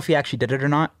like, I don't know if he actually did it or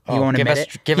not. He won't admit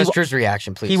it. Give He us wo- Drew's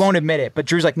reaction, please. He won't admit it. But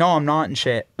Drew's like, no, I'm not and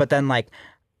shit. But then like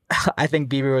I think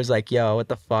Bieber was like, yo, what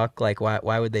the fuck? Like why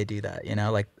would they do that? You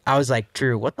know? Like I was like,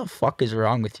 Drew, what the fuck is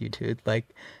wrong with you, dude? Like,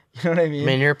 you know what I mean? I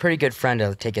mean, you're a pretty good friend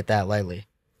to take it that lightly.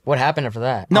 What happened after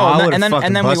that? No, I and would've then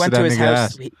fucking we went busted to that his nigga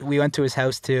house. ass. We went to his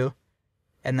house too,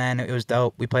 and then it was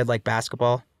dope. We played like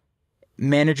basketball.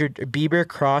 Manager Bieber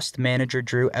crossed manager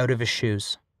Drew out of his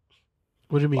shoes.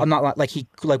 What do you mean? I'm not like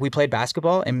we played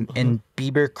basketball and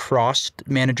Bieber crossed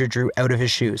manager Drew out of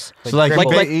his shoes. So like,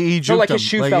 Like- he so juked like him. his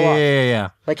shoe Like, fell yeah, off. yeah.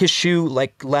 Like his shoe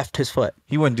like left his foot,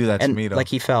 He wouldn't do that to and me though. like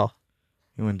he fell.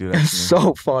 He wouldn't do that to me. It's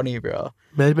so funny, bro.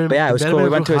 Imagine- But yeah, it was imagine cool. We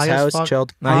Drew went to his high as house, fuck.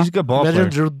 chilled. Nah, he's a good ball Imagine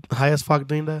player. Drew high as fuck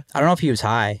doing that. I don't know if he was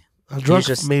high. Drunk,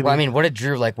 just- maybe. Well, I mean, what did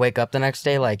Drew like wake up the next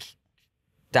day like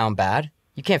down bad?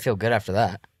 You can't feel good after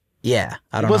that. Yeah,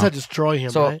 I he don't must know. have destroyed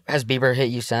him, So right? has Bieber hit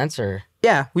you since, or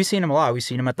Yeah, we've seen him a lot. We've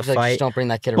seen him at the I feel like fight. just don't bring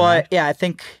that kid But around? yeah, I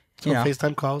think you So know.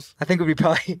 FaceTime calls. I think we'd be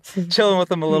probably chilling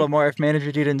with him a little more if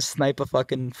manager Drew didn't snipe a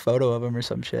fucking photo of him or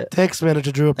some shit. Thanks,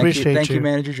 manager Drew. Appreciate Thank you,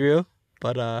 manager Drew.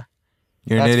 But You're an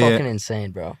That's idiot. fucking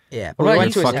insane, bro. yeah, What but we about went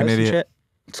you, to his fucking house and idiot? shit.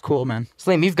 It's cool, man.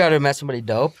 Slim, you've got to met somebody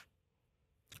dope.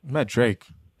 Met Drake.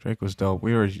 Drake was dope.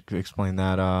 We already explained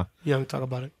that. Yeah, we talk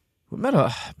about it. We met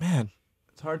a man.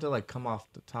 It's hard to like come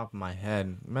off the top of my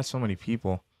head. We met so many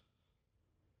people.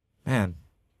 Man.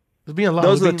 There's been a lot.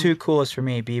 Those are We've the been- two coolest for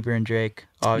me, Bieber and Drake.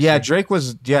 Obviously. Yeah, Drake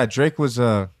was. Yeah, Drake was.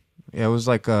 Yeah, it was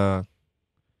like a.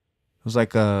 It was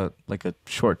like a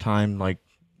short time. Like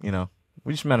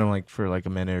we just met him like for like a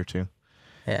minute or two.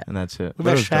 Yeah. and that's it. We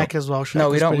But it met was Shaq dope. as well. Shaq No,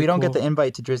 we was don't. pretty We don't cool. get the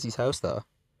invite to Drizzy's house though.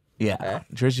 Yeah,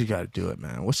 Jersey got to do it,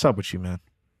 man. What's up with you, man?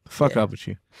 Fuck Yeah. up with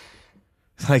you.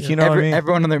 Like you know what I mean?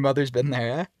 Everyone and their mother's been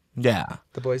there. Eh? Yeah.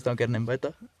 The boys don't get an invite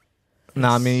though. No,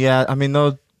 I mean, yeah, I mean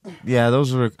those. Yeah,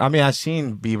 those were. I mean, I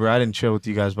seen Bieber. I didn't chill with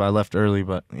you guys, but I left early.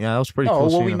 But yeah, that was pretty No, cool. well,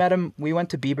 seeing we him. met him. We went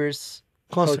to Bieber's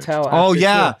Concert. hotel. Oh after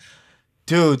yeah,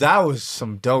 too. dude, that was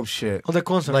some dope shit. Oh, the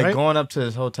concert, Like right? going up to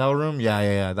his hotel room.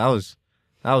 Yeah. That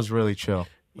was really chill.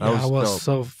 That Yeah, was I was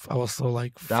dope. I was so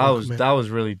like. That fuck, was man. that was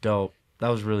really dope. That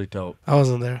was really dope. I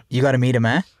wasn't there. You got to meet him,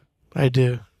 eh? I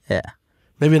do. Yeah.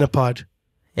 Maybe in a pod.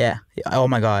 Yeah. Oh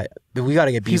my god, we got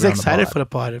to get Bieber. He's on the excited pod. for the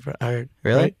pod. I heard.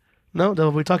 Really? Right? No,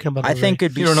 we're talking about. I it think already.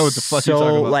 it'd be You don't know what the fuck so you're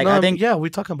talking about. like. No, I think yeah, we're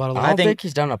talking about it a I lot. don't think- think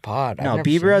he's done a pod. I've no. never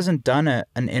seen Bieber it. hasn't done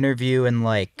an interview in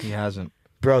like, He hasn't.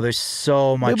 bro. There's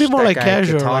so much. Maybe more that like guy could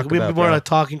casual. talk Like maybe about, more bro. like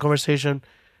talking conversation.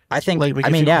 I think. like, make I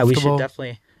you mean, feel yeah, we should comfortable.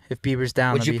 definitely. If Bieber's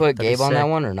down, Would that'd you be- put that'd be Gabe on that sick.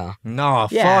 one or no? No,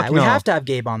 Yeah, fuck we no, have to have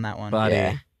Gabe on that one. buddy.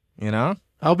 Yeah. You know,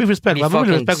 I'll be Be respectful. I'm really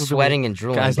fucking respectful. to sweating and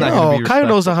drooling. Guys bro. not gonna No, be Kyle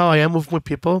knows respectful. how I am with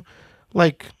people.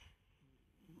 Like,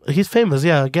 he's famous.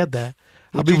 Yeah, I get that.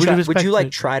 I'll Would be you, really try, would respectful. you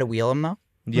like try to wheel him though?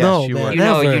 yes, No, you man. would. You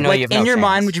know, Never. you Like have in your no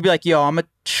mind, fans. would you be like, "Yo, I'm gonna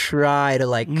try to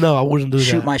like No, I wouldn't do that.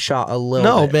 shoot my shot a little"?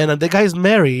 No, bit. man. The guy's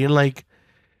married and like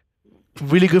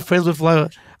really good friends with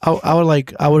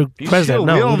like our You president. should.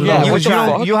 No, We don't we Yeah, know. you You, would try.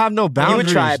 don't, you have no You boundaries,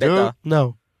 would try a bit dude. though.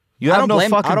 no. You I have don't no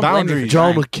blame- I fucking don't blame you for boundaries, John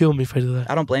trying. would kill me if I do that.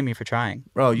 I don't blame you for trying.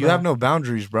 bro. You No. have no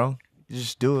boundaries, bro. You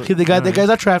just do it. Okay, the guy's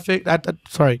attractive.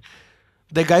 Sorry,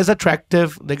 the guy's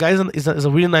attractive. The guy is a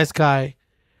really nice guy.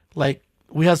 Like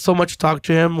we had so much to talk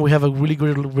to him. We have a really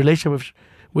good relationship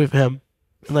with him,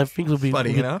 and I think it would be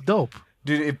Funny, you know? dope.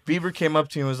 Dude, if Bieber came up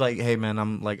to you and was like, "Hey, man,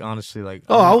 I'm like honestly like,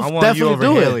 Oh, I I'll want you definitely over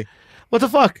do it. Haley." What the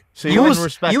fuck? So You you would would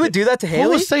respect. You would it. do that to Who Haley?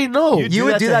 would say no? You'd You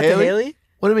would do that to Haley?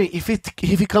 What do you mean? If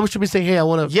he comes to me saying, "Hey, I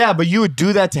want to," Yeah, but you would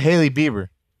do that to Haley Bieber.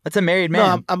 That's a married no,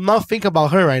 man. I'm not thinking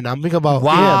about her right now. I'm thinking about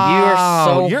Wow, him. You are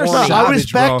so you're No, horny. I savage,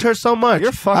 respect bro. her so much. You're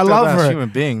a fucked I up love ass her. human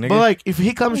being, nigga. But like, if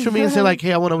he comes to me and say like,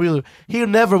 "Hey, I want to wheel," he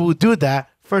never would do that.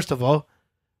 First of all,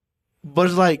 but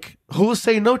it's like, who will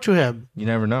say no to him? you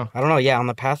never know. I don't know. Yeah, on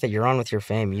the path that you're on with your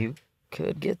fame, you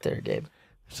could get there, Gabe.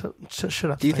 So, shut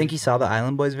up. Do you think he saw the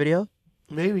Island Boys video?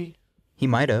 maybe He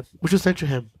might have. we should send to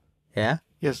him? Yeah.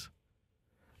 Yes.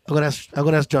 I'm gonna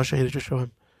ask Josh Shahidi to show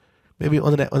him. Maybe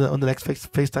on the next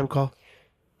FaceTime call.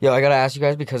 Yo, I gotta ask you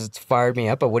guys because it's fired me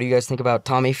up. But what do you guys think about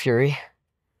Tommy Fury He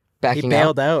backing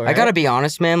bailed out. I Right? gotta be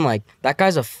honest, man. Like that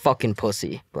guy's a fucking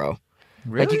pussy, bro.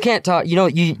 Really? Like you can't talk. You know,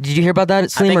 did you hear about that? I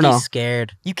Slim think or no? he's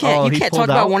scared. You can't. Oh, you he can't pulled talk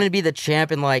about out? wanting to be the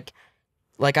champ and like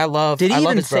I love. Did he I love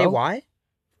even his say bro. why?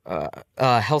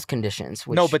 Health conditions.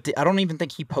 Which, No, but I don't even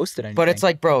think he posted anything. but it's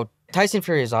like, bro, Tyson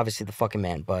Fury is obviously the fucking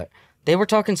man, but they were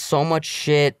talking so much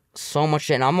shit,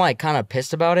 and I'm like kind of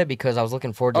pissed about it because I was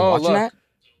looking forward to watching that.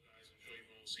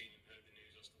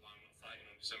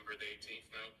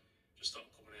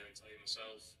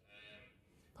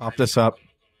 Pop this up.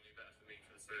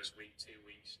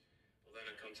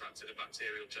 Contracted a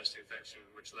bacterial chest infection,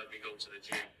 which led me go to the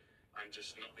gym and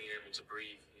just not being able to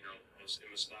breathe. You know, I was in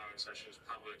my sparring sessions,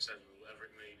 padlock, etc., whatever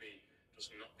it may be,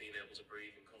 just not being able to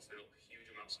breathe and coughing up huge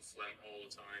amounts of phlegm all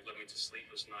the time, led me to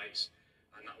sleepless nights.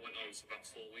 And that went on for about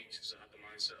 4 weeks because I had the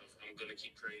mindset of I'm going to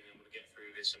keep training, I'm going to get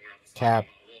through this, and we're at the Cap.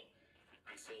 fight no matter what.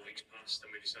 And 4 weeks passed,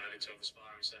 and we decided to have a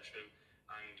sparring session,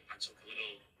 and I took a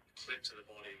little clip to the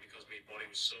body because my body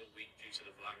was so weak due to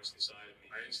the virus inside of me.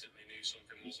 I instantly knew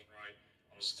something wasn't right.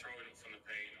 I was throwing up from the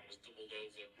pain. I was doubled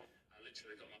over. I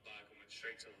literally got my bag and went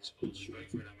straight to the hospital, straight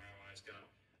for an MRI scan.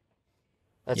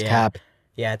 That's Yeah. cap.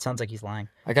 yeah, it sounds like he's lying.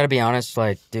 I gotta be honest,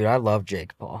 like, dude, I love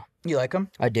Jake Paul. You like him?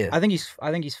 I do. I think he's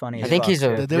funny. I as think fuck, he's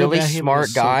a too. They really got him smart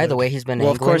so guy. good. The way he's been Well,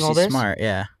 of angling course all he's this, smart.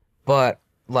 Yeah, but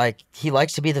like he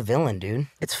likes to be the villain, dude,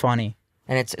 it's funny.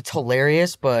 and it's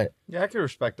hilarious. But Yeah, I can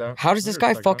respect that. how does this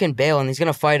guy fucking bail? And he's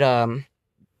gonna fight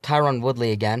Tyron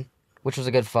Woodley again, which was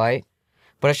a good fight.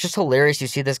 But it's just hilarious. You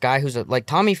see this guy who's like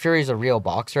Tommy Fury's a real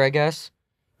boxer, I guess,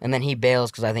 and then he bails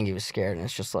because I think he was scared, and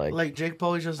it's just like Jake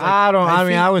Paul is just like I mean,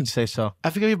 think- I wouldn't say so. I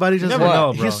think everybody just never like,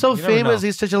 know, bro. he's so You never famous. know.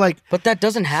 He's such a like but that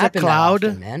doesn't happen that cloud.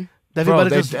 often, man. that Bro,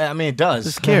 everybody just I mean, it does.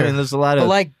 is scared. I mean, there's a lot But of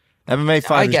like, MMA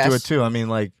fighters do guess. it too. I mean,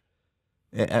 like,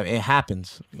 it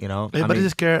happens. You know, everybody's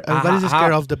just scared. Everybody's just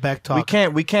scared of the back talk.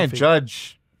 we can't think.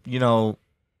 judge. You know,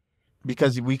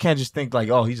 because we can't just think like,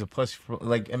 oh, he's a pussy.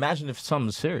 Like, imagine if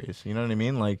something's serious. You know what I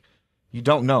mean? Like, you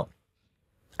don't know.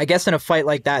 I guess in a fight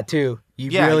like that too, you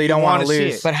Yeah, really you don't want to wanna see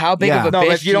lose. it. but how big Yeah. of a No, but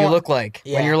bitch if do you you don't- look like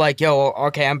when Yeah. you're like, yo,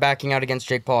 okay, I'm backing out against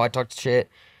Jake Paul. I talked shit.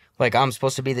 Like I'm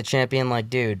supposed to be the champion. Like,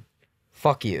 dude,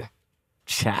 fuck you.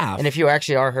 Chaff. And if you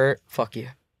actually are hurt, fuck you.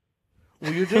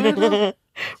 Will you do it? though?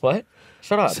 What?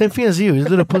 Shut up. Same thing as you. You're a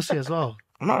little pussy as well.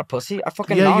 I'm not a pussy. I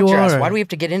fucking Yeah, knocked you your ass. are. Why do we have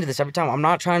to get into this every time? I'm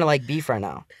not trying to like beef right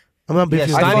now. I'm not Yeah,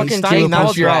 beefing. I Steiny- fucking Steiny Jake knocks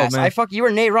Paul's you your out, ass. man. You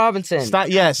were Nate Robinson.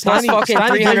 That's Plus fucking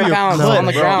 300 pounds on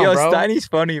the ground, Yo, bro. Steiny's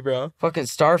funny, bro. Fucking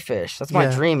starfish. That's my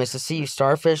Yeah. dream is to see you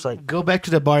starfish like Go back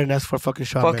to the bar and ask for a fucking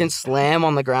shot. fucking man. slam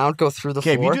on the ground, go through the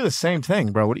Okay, floor. you do the same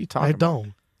thing, bro. What are you talking I about?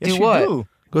 don't. Yes, Do you what? do.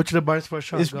 Go to the bars for a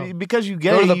shot. It's Go. because you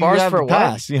get Go to it, the you bars have for the what?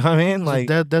 pass. You know what I mean? Like,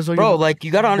 That's what Bro, you like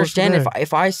you gotta What's understand there?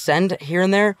 if I send here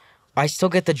and there, I still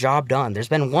get the job done. There's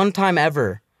been one time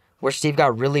ever where Steve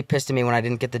got really pissed at me when I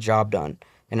didn't get the job done.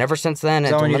 And ever since then, Is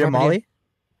that it'll when you never did happen Molly? again.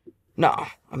 No.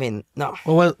 I mean, no.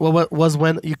 What was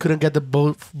when you couldn't get the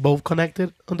both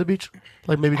connected on the beach?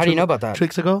 Like maybe How do you know about that? 2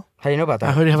 weeks ago? How do you know about I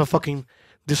that? heard you have a fucking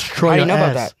destroy How do you your know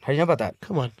about ass. that? How do you know about that?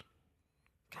 Come on.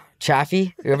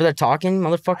 Chaffee, you over there talking,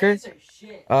 motherfucker?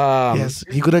 Yes,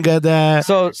 he couldn't get that.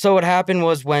 So what happened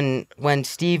was when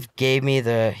Steve gave me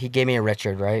a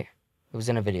Richard, right? It was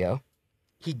in a video.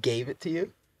 He gave it to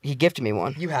you. He gifted me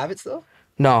one. You have it still?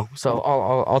 No, so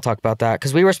I'll talk about that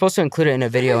because we were supposed to include it in a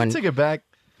video and take it back.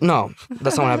 no,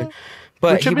 that's not what happened.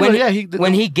 But Richard when, Miller, yeah,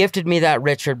 when he gifted me that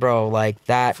Richard, bro, like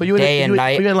that for you day and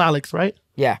night, for you and Alex, right?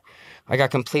 yeah, I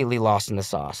got completely lost in the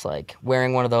sauce. Like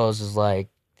wearing one of those is like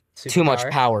too much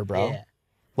Superpower? power, bro. Yeah.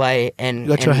 Like and You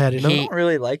got your and head, you know? I he- don't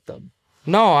really like them.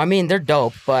 No, I mean they're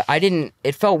dope, but I didn't.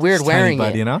 It felt weird It's tiny, wearing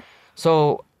bud, it. you know?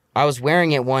 So I was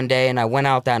wearing it one day, and I went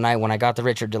out that night when I got the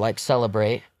Richard to like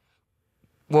celebrate.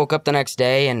 Woke up the next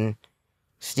day, and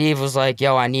Steve was like,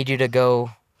 "Yo, I need you to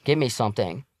go get me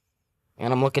something."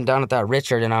 And I'm looking down at that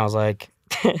Richard, and I was like,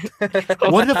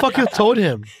 What the fuck you told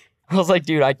him? I was like,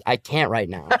 dude, I can't right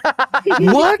now.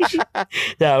 What?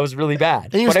 Yeah, it was really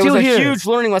bad. And you're but it was still a here. huge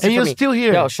learning lesson And for you're me. still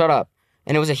here. Yo, shut up.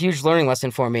 And it was a huge learning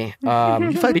lesson for me. If I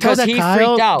tell Because that he Kyle,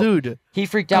 freaked out. dude. He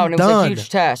freaked out, I'm and it was a done. huge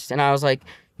test. And I was like,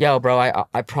 yo, bro,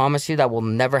 I promise you that will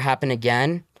never happen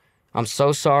again. I'm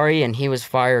so sorry. And he was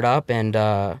fired up, and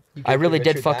I gave really the did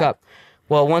Richard fuck back? up.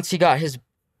 Well, once he got his,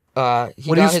 When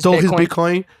he stole his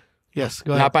Bitcoin. Yes,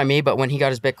 go ahead. not by me, but when he got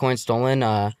his Bitcoin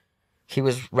stolen, he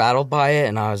was rattled by it.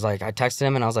 And I was like, I texted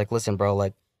him, and I was like, listen, bro,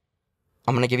 like,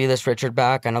 I'm going to give you this Richard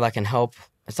back. I know that can help.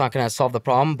 It's not going to solve the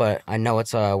problem, but I know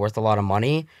it's worth a lot of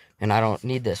money, and I don't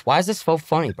need this. Why is this so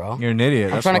funny, bro? You're an idiot.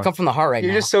 I'm that's trying to why. come from the heart right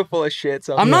You're now. just so full of shit.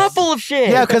 So I'm not full of shit.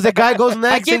 Yeah, because the guy goes I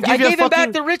next gave, and give I you a gave him fucking...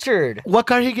 back the Richard What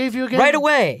car he gave you again? right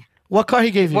away. What car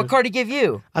he gave you? What car did he give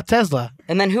you? A Tesla.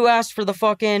 And then who asked for the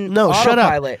fucking No, shut up.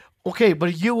 autopilot? Okay,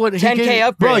 but you would 10K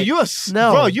upgrade. Bro, you a 10K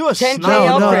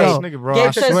snob upgrade. ass nigga, bro. Gabe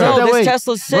I says, swear. no, this Wait.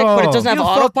 Tesla's sick, Bro, but it doesn't have you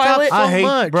fucked up autopilot. so I hate,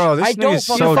 much. bro. This I don't nigga's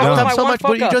fucking so fuck Fucked up dumb. up so one much, but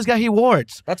fuck you up. just got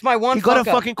rewards. That's my one You got a fuck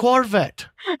up. fucking Corvette.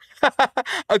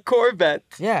 A Corvette.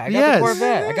 Yeah, I got Yes. the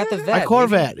Corvette. I got the Vet. A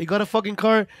Corvette. You got a fucking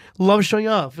car. Love showing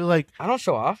off. You're like, I don't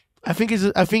show off. I think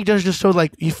that's just so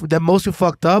like that most you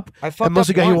fucked up I fucked and most up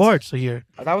you got once. rewards here.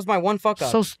 That was my one fuck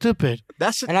up. So stupid.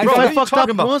 That's And I bro, got- what If are I you fucked talking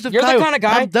up about? once, You're the kind of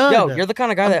guy. I'm done. Yo, you're the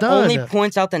kind of guy I'm that done. only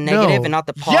points out the negative No. and not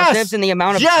the Yes. positives and the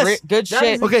amount of Yes. good That shit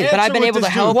is the Okay. that I've answer been with able to this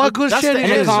help. dude. What good That's shit the it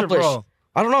and is. answer, accomplish. bro.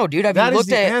 I don't know, dude. Have That you is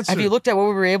the answer. looked at what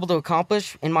we were able to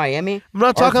accomplish in Miami? I'm not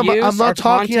Our talking about. views, I'm our not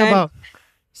talking content, about.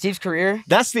 Steve's career.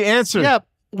 That's the answer. Yeah,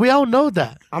 we all know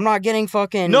that. I'm not getting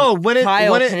fucking No, when it-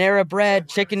 Kyle when it- Panera bread,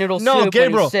 chicken noodle No, soup when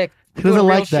Gabriel. he's sick. He doesn't Doing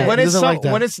like real that. shit. When He it's doesn't like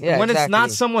that. when it's Yeah, when it's not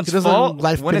exactly. someone's He doesn't fault,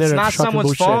 like when it's Panera not fucking someone's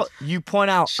bullshit. fault, you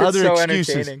point out Shit's other so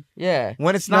excuses. entertaining. Yeah.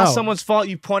 When it's not No. someone's fault,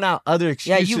 you point out other Yeah,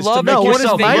 excuses you to love make making No, when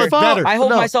yourself it's my look fault, better. I hold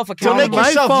No. myself To accountable. make my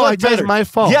yourself fault, look I say it's better. my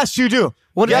fault. Yes, you do.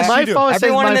 When Yes, it's my you do. fault, I say it's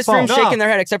Everyone in my this room fault. shaking their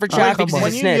head except for Alright, Chad come because on. he's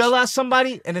When a you snitch. yell at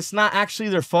somebody and it's not actually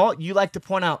their fault, you like to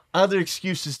point out other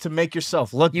excuses to make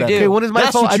yourself look You better. do. Okay, when it's my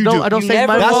That's fault, what I you don't. do. I don't You say never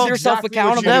my hold fault. yourself Exactly what you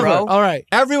accountable, do. Never. bro. All right.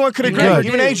 Everyone could You agree. never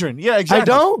Even do. Adrian. Yeah, exactly.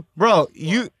 I don't. Bro,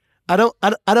 you I don't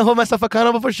hold myself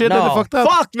accountable for shit that I No. fucked up.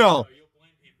 fuck no.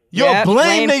 Yo, Yep,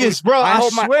 blame blame niggas, bro. I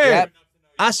hold my- swear. yep.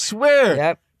 I swear.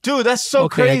 Yep. Dude, that's so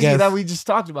Okay, I crazy guess. that we just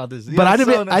talked about this. But I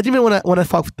didn't. I didn't when I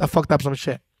fucked up some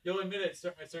shit. You'll admit it at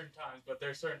certain times, but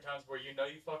there's certain times where you know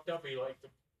you fucked up, but you like to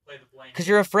play the blame. Because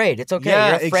you're afraid. It's okay. Yeah,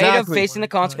 you're afraid exactly. of facing the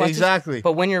consequences. Exactly.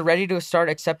 But when you're ready to start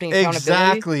accepting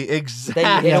accountability, Exactly.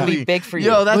 then it'll be big for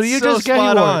you. Yo, that's But you so just get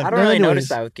spot your on. word. I don't really Anyways. notice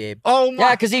that with Gabe. Oh my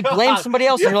Yeah, because he blames God. somebody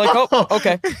else, and you're like, oh,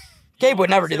 okay. Gabe would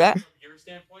never do that. From your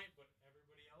standpoint, but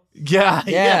everybody else.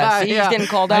 Yeah, Yeah, see, he's getting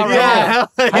called out right Yeah.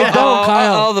 now. I don't,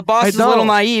 Kyle. Oh, the boss I is a little don't.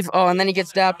 naive. Oh, and then he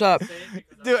gets dapped up.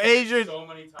 Dude, Adrian. So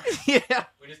many times. Yeah.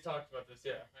 We just talked about this.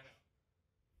 Yeah,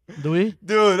 I know. Do we?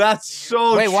 Dude, that's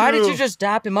so Wait, true. why did you just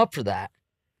dap him up for that?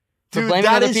 For Dude, blaming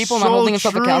that other is people and so not holding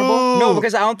himself true. accountable? No,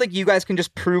 because I don't think you guys can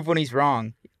just prove when he's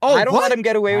wrong. Oh, I don't what? let him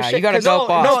get away with Nah, shit. you gotta 'cause- go,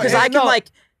 boss. No, because I can No. like,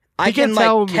 I He can can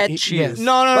tell like me- catch you. yes.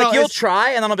 No, Like you'll it's-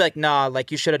 try, and then I'll be like, nah,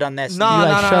 like you should have done this. No, And You're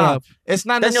you- like, no, shut no. up. It's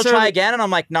not Then you'll necessarily. try again, and I'm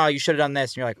like, no, you should have done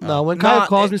this. And you're like, oh. No, when Nah, Kyle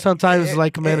calls me sometimes, it's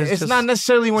like, man, it's it's just, not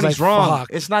necessarily when it's he's like, wrong. fuck.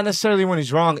 It's not necessarily when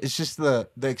he's wrong. It's just the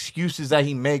excuses that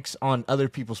he makes on other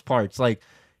people's parts. Like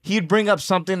he'd bring up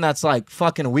something that's like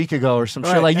fucking a week ago or some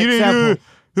shit. Right, Like you example.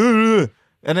 didn't,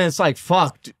 and then it's like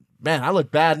fuck, dude, man, I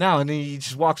look bad now, and then he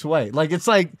just walks away. Like it's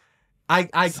like.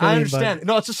 I Silly, understand.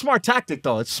 No, it's a smart tactic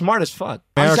though. It's smart as fuck.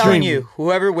 I'm telling Dream. you,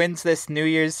 whoever wins this New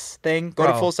Year's thing, go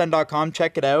to Bro. fullsend.com,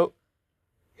 check it out.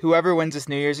 Whoever wins this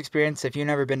New Year's experience, if you've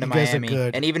never been to You guys are Miami,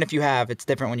 good. and even if you have, it's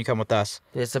different when you come with us.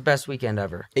 It's the best weekend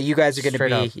ever. You guys are gonna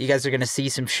Straight up. you guys are gonna see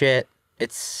some shit.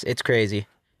 It's crazy.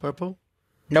 purple.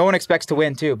 No one expects to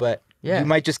win too, but Yeah. you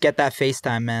might just get that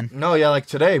FaceTime, man. No, yeah, like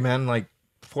today, man. Like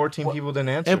 14 people didn't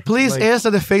answer. And please Like, answer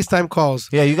the FaceTime calls.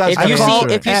 Yeah, you guys. If I you call see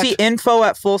it if you see info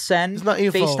at full send, It's not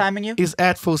info. FaceTiming you, It's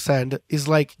at full send. It's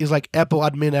like Apple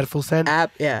admin at full send.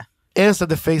 app, yeah. Answer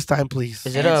the FaceTime, please.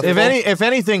 Is it a If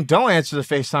anything, don't answer the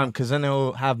FaceTime because then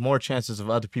it'll have more chances of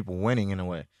other people winning in a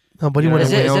way. Nobody You know want what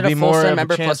to I mean? Is win. it It'll be a full more send of a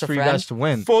member chance plus a for you friend? guys to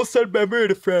win. Full send member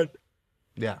and a friend.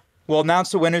 Yeah. We'll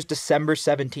announce the winners December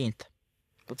 17th.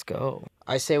 Let's go.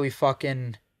 I say we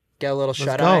fucking get a little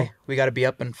shut go. eye. We got to be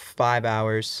up in 5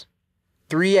 hours.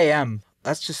 3 a.m.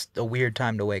 That's just a weird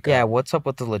time to wake Yeah, up. what's up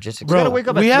with the logistics? Bro, gotta wake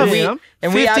up at we have 3 a.m.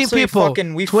 And we 15 absolutely people,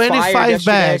 fucking, we 25 fired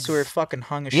yesterday, bags. so we're fucking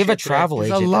hung as You have a shit today. travel It's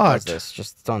a agent that lot. does this.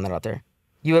 Just throwing that out there.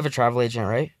 You have a travel agent,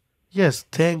 right? Yes,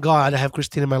 thank God I have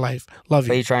Christine in my life. Love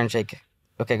But you. you try and shake.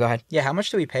 Okay, go ahead. Yeah, how much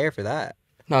do we pay her for that?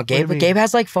 No, do you Gabe. mean? Gabe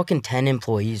has like fucking 10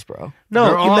 employees, bro. No,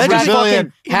 They're all imagine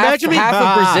Brazilian. Imagine me. half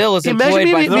of Brazil is Imagine employed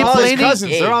me- by me They're all his planning-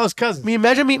 cousins. They're all his cousins.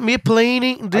 Imagine me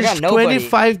planning this got nobody.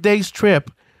 25 days trip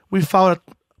without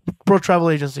a pro travel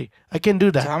agency. I can do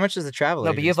So that. how much is the travel?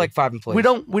 No, but you have agency? like 5 employees.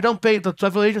 We don't pay. The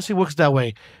travel agency works that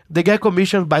way. They get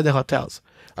commissioned by the hotels,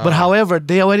 but however,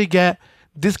 they already get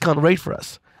discount rate for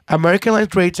us. American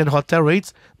Airlines rates and hotel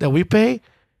rates that we pay,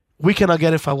 we cannot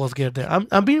get if I was get there.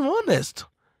 I'm being honest.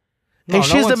 No, and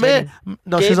no she's the one's man.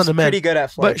 No, she's Gabe's not the man. pretty good at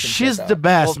But flights and she's shit, the though.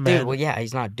 best, Well, man. dude, well, yeah,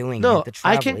 he's not doing No, it. The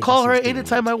I travel can call her agency's doing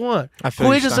anytime it. I want. I feel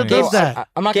Who you, agency Steiny. does that?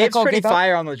 I'm not gonna Gabe's call pretty Gabe out.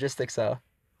 fire on logistics, though.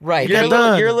 Right. You're a, Get little,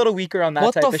 done. you're a little weaker on that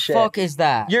What type the of shit. fuck is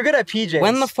that? You're good at PJs.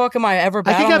 When the fuck am I ever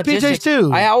bad I can on get PJs logistics?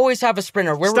 too. I always have a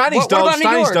sprinter. Where, Steiny's what dope, about New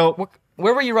Steiny's York? dope.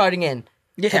 Where were you riding in?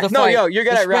 Yeah, to the no, fight? yo, you're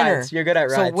good The at sprinter. rides. You're good at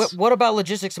So rides. what about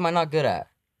logistics am I not good at?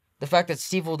 The fact that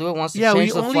Steve will do it, wants to Yeah, we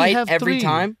change the only flight have every 3.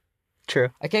 time? True.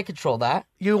 I can't control that.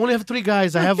 You only have 3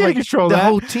 guys. I have can't like control the that.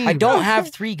 whole team. I don't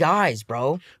have 3 guys,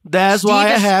 bro. That's why I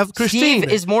have Christine.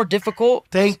 Steve is more difficult.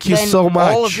 Thank you than so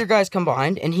much. All of your guys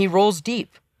combined, and he rolls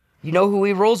deep. You know who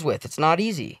he rolls with. It's not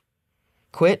easy.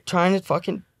 Quit trying to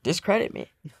fucking discredit me.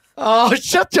 Oh,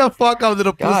 shut your fuck up,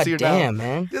 little God pussy. damn, now.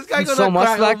 man. This guy You gonna so much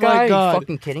cry. for that Oh guy? my You God.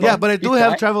 fucking kidding Yeah, me? but I do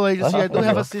have travel agency. I do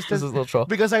have This assistants is a little troll.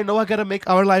 because I know I gotta make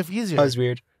our life easier. That was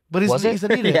weird. But it's Was it? it's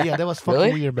needed. Yeah. Yeah, that was fucking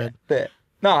Really? weird, man.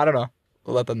 No, I don't know.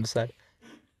 We'll let them decide.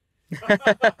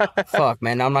 Fuck,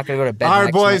 man. Now I'm not gonna go to bed. All right,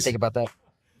 tonight 'cause I'm gonna boys. think about that.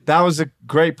 That was a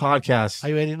great podcast. Are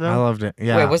you ending I now? loved it.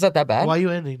 Yeah. Wait, was that bad? Why are you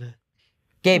ending it?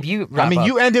 Gabe, you. I wrap mean, up.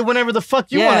 you end it whenever the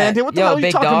fuck you Yeah. want to end it. What the Yo, hell are you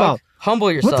big talking dog, about?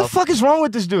 Humble yourself. What the fuck is wrong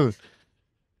with this dude?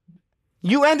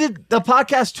 You ended the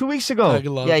podcast 2 weeks ago, I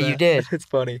love Yeah, that. you did. It's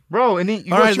funny. bro. And you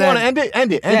All right, want to then. end it?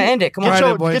 End it. Yeah, end it. Come Get on. All your,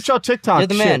 right, boys. get your TikTok You're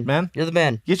the shit, man, man. You're the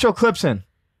man. Get your clips in.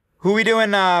 Who we doing?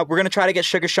 We're gonna try to get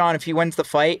Sugar Sean if he wins the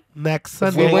fight. Next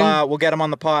We'll Sunday. we'll get him on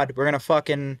the pod. We're gonna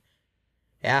fucking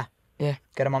yeah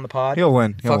get him on the pod. He'll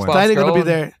win. He'll Fuck win. Bob. Tiny gonna be Scroll.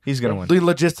 there He's gonna win. doing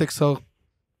logistics, so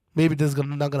maybe this is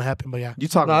not gonna happen. But yeah, You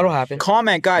talk. No, it'll happen.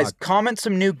 Comment, guys. Comment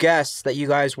some new guests that you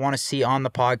guys want to see on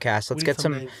the podcast. Let's We get need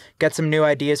some names. get some new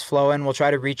ideas flowing. We'll try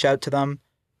to reach out to them.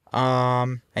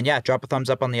 And yeah, drop a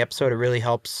thumbs up on the episode. It really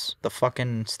helps the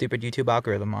fucking stupid YouTube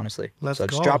algorithm, honestly. Let's so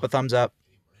just go. drop a thumbs up.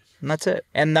 And that's it.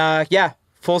 And yeah,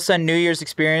 Full Send New Year's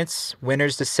experience.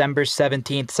 Winners December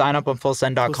 17th. Sign up on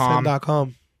fullsend.com.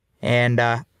 Fullsend.com. And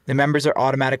the members are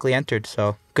automatically entered.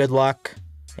 So good luck.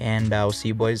 And we'll see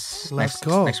you boys Let's next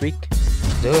go. week.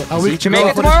 Do it. Are we Jamaica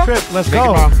going for tomorrow? this trip? Let's Jamaica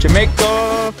go. tomorrow.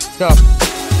 Jamaica. Let's go.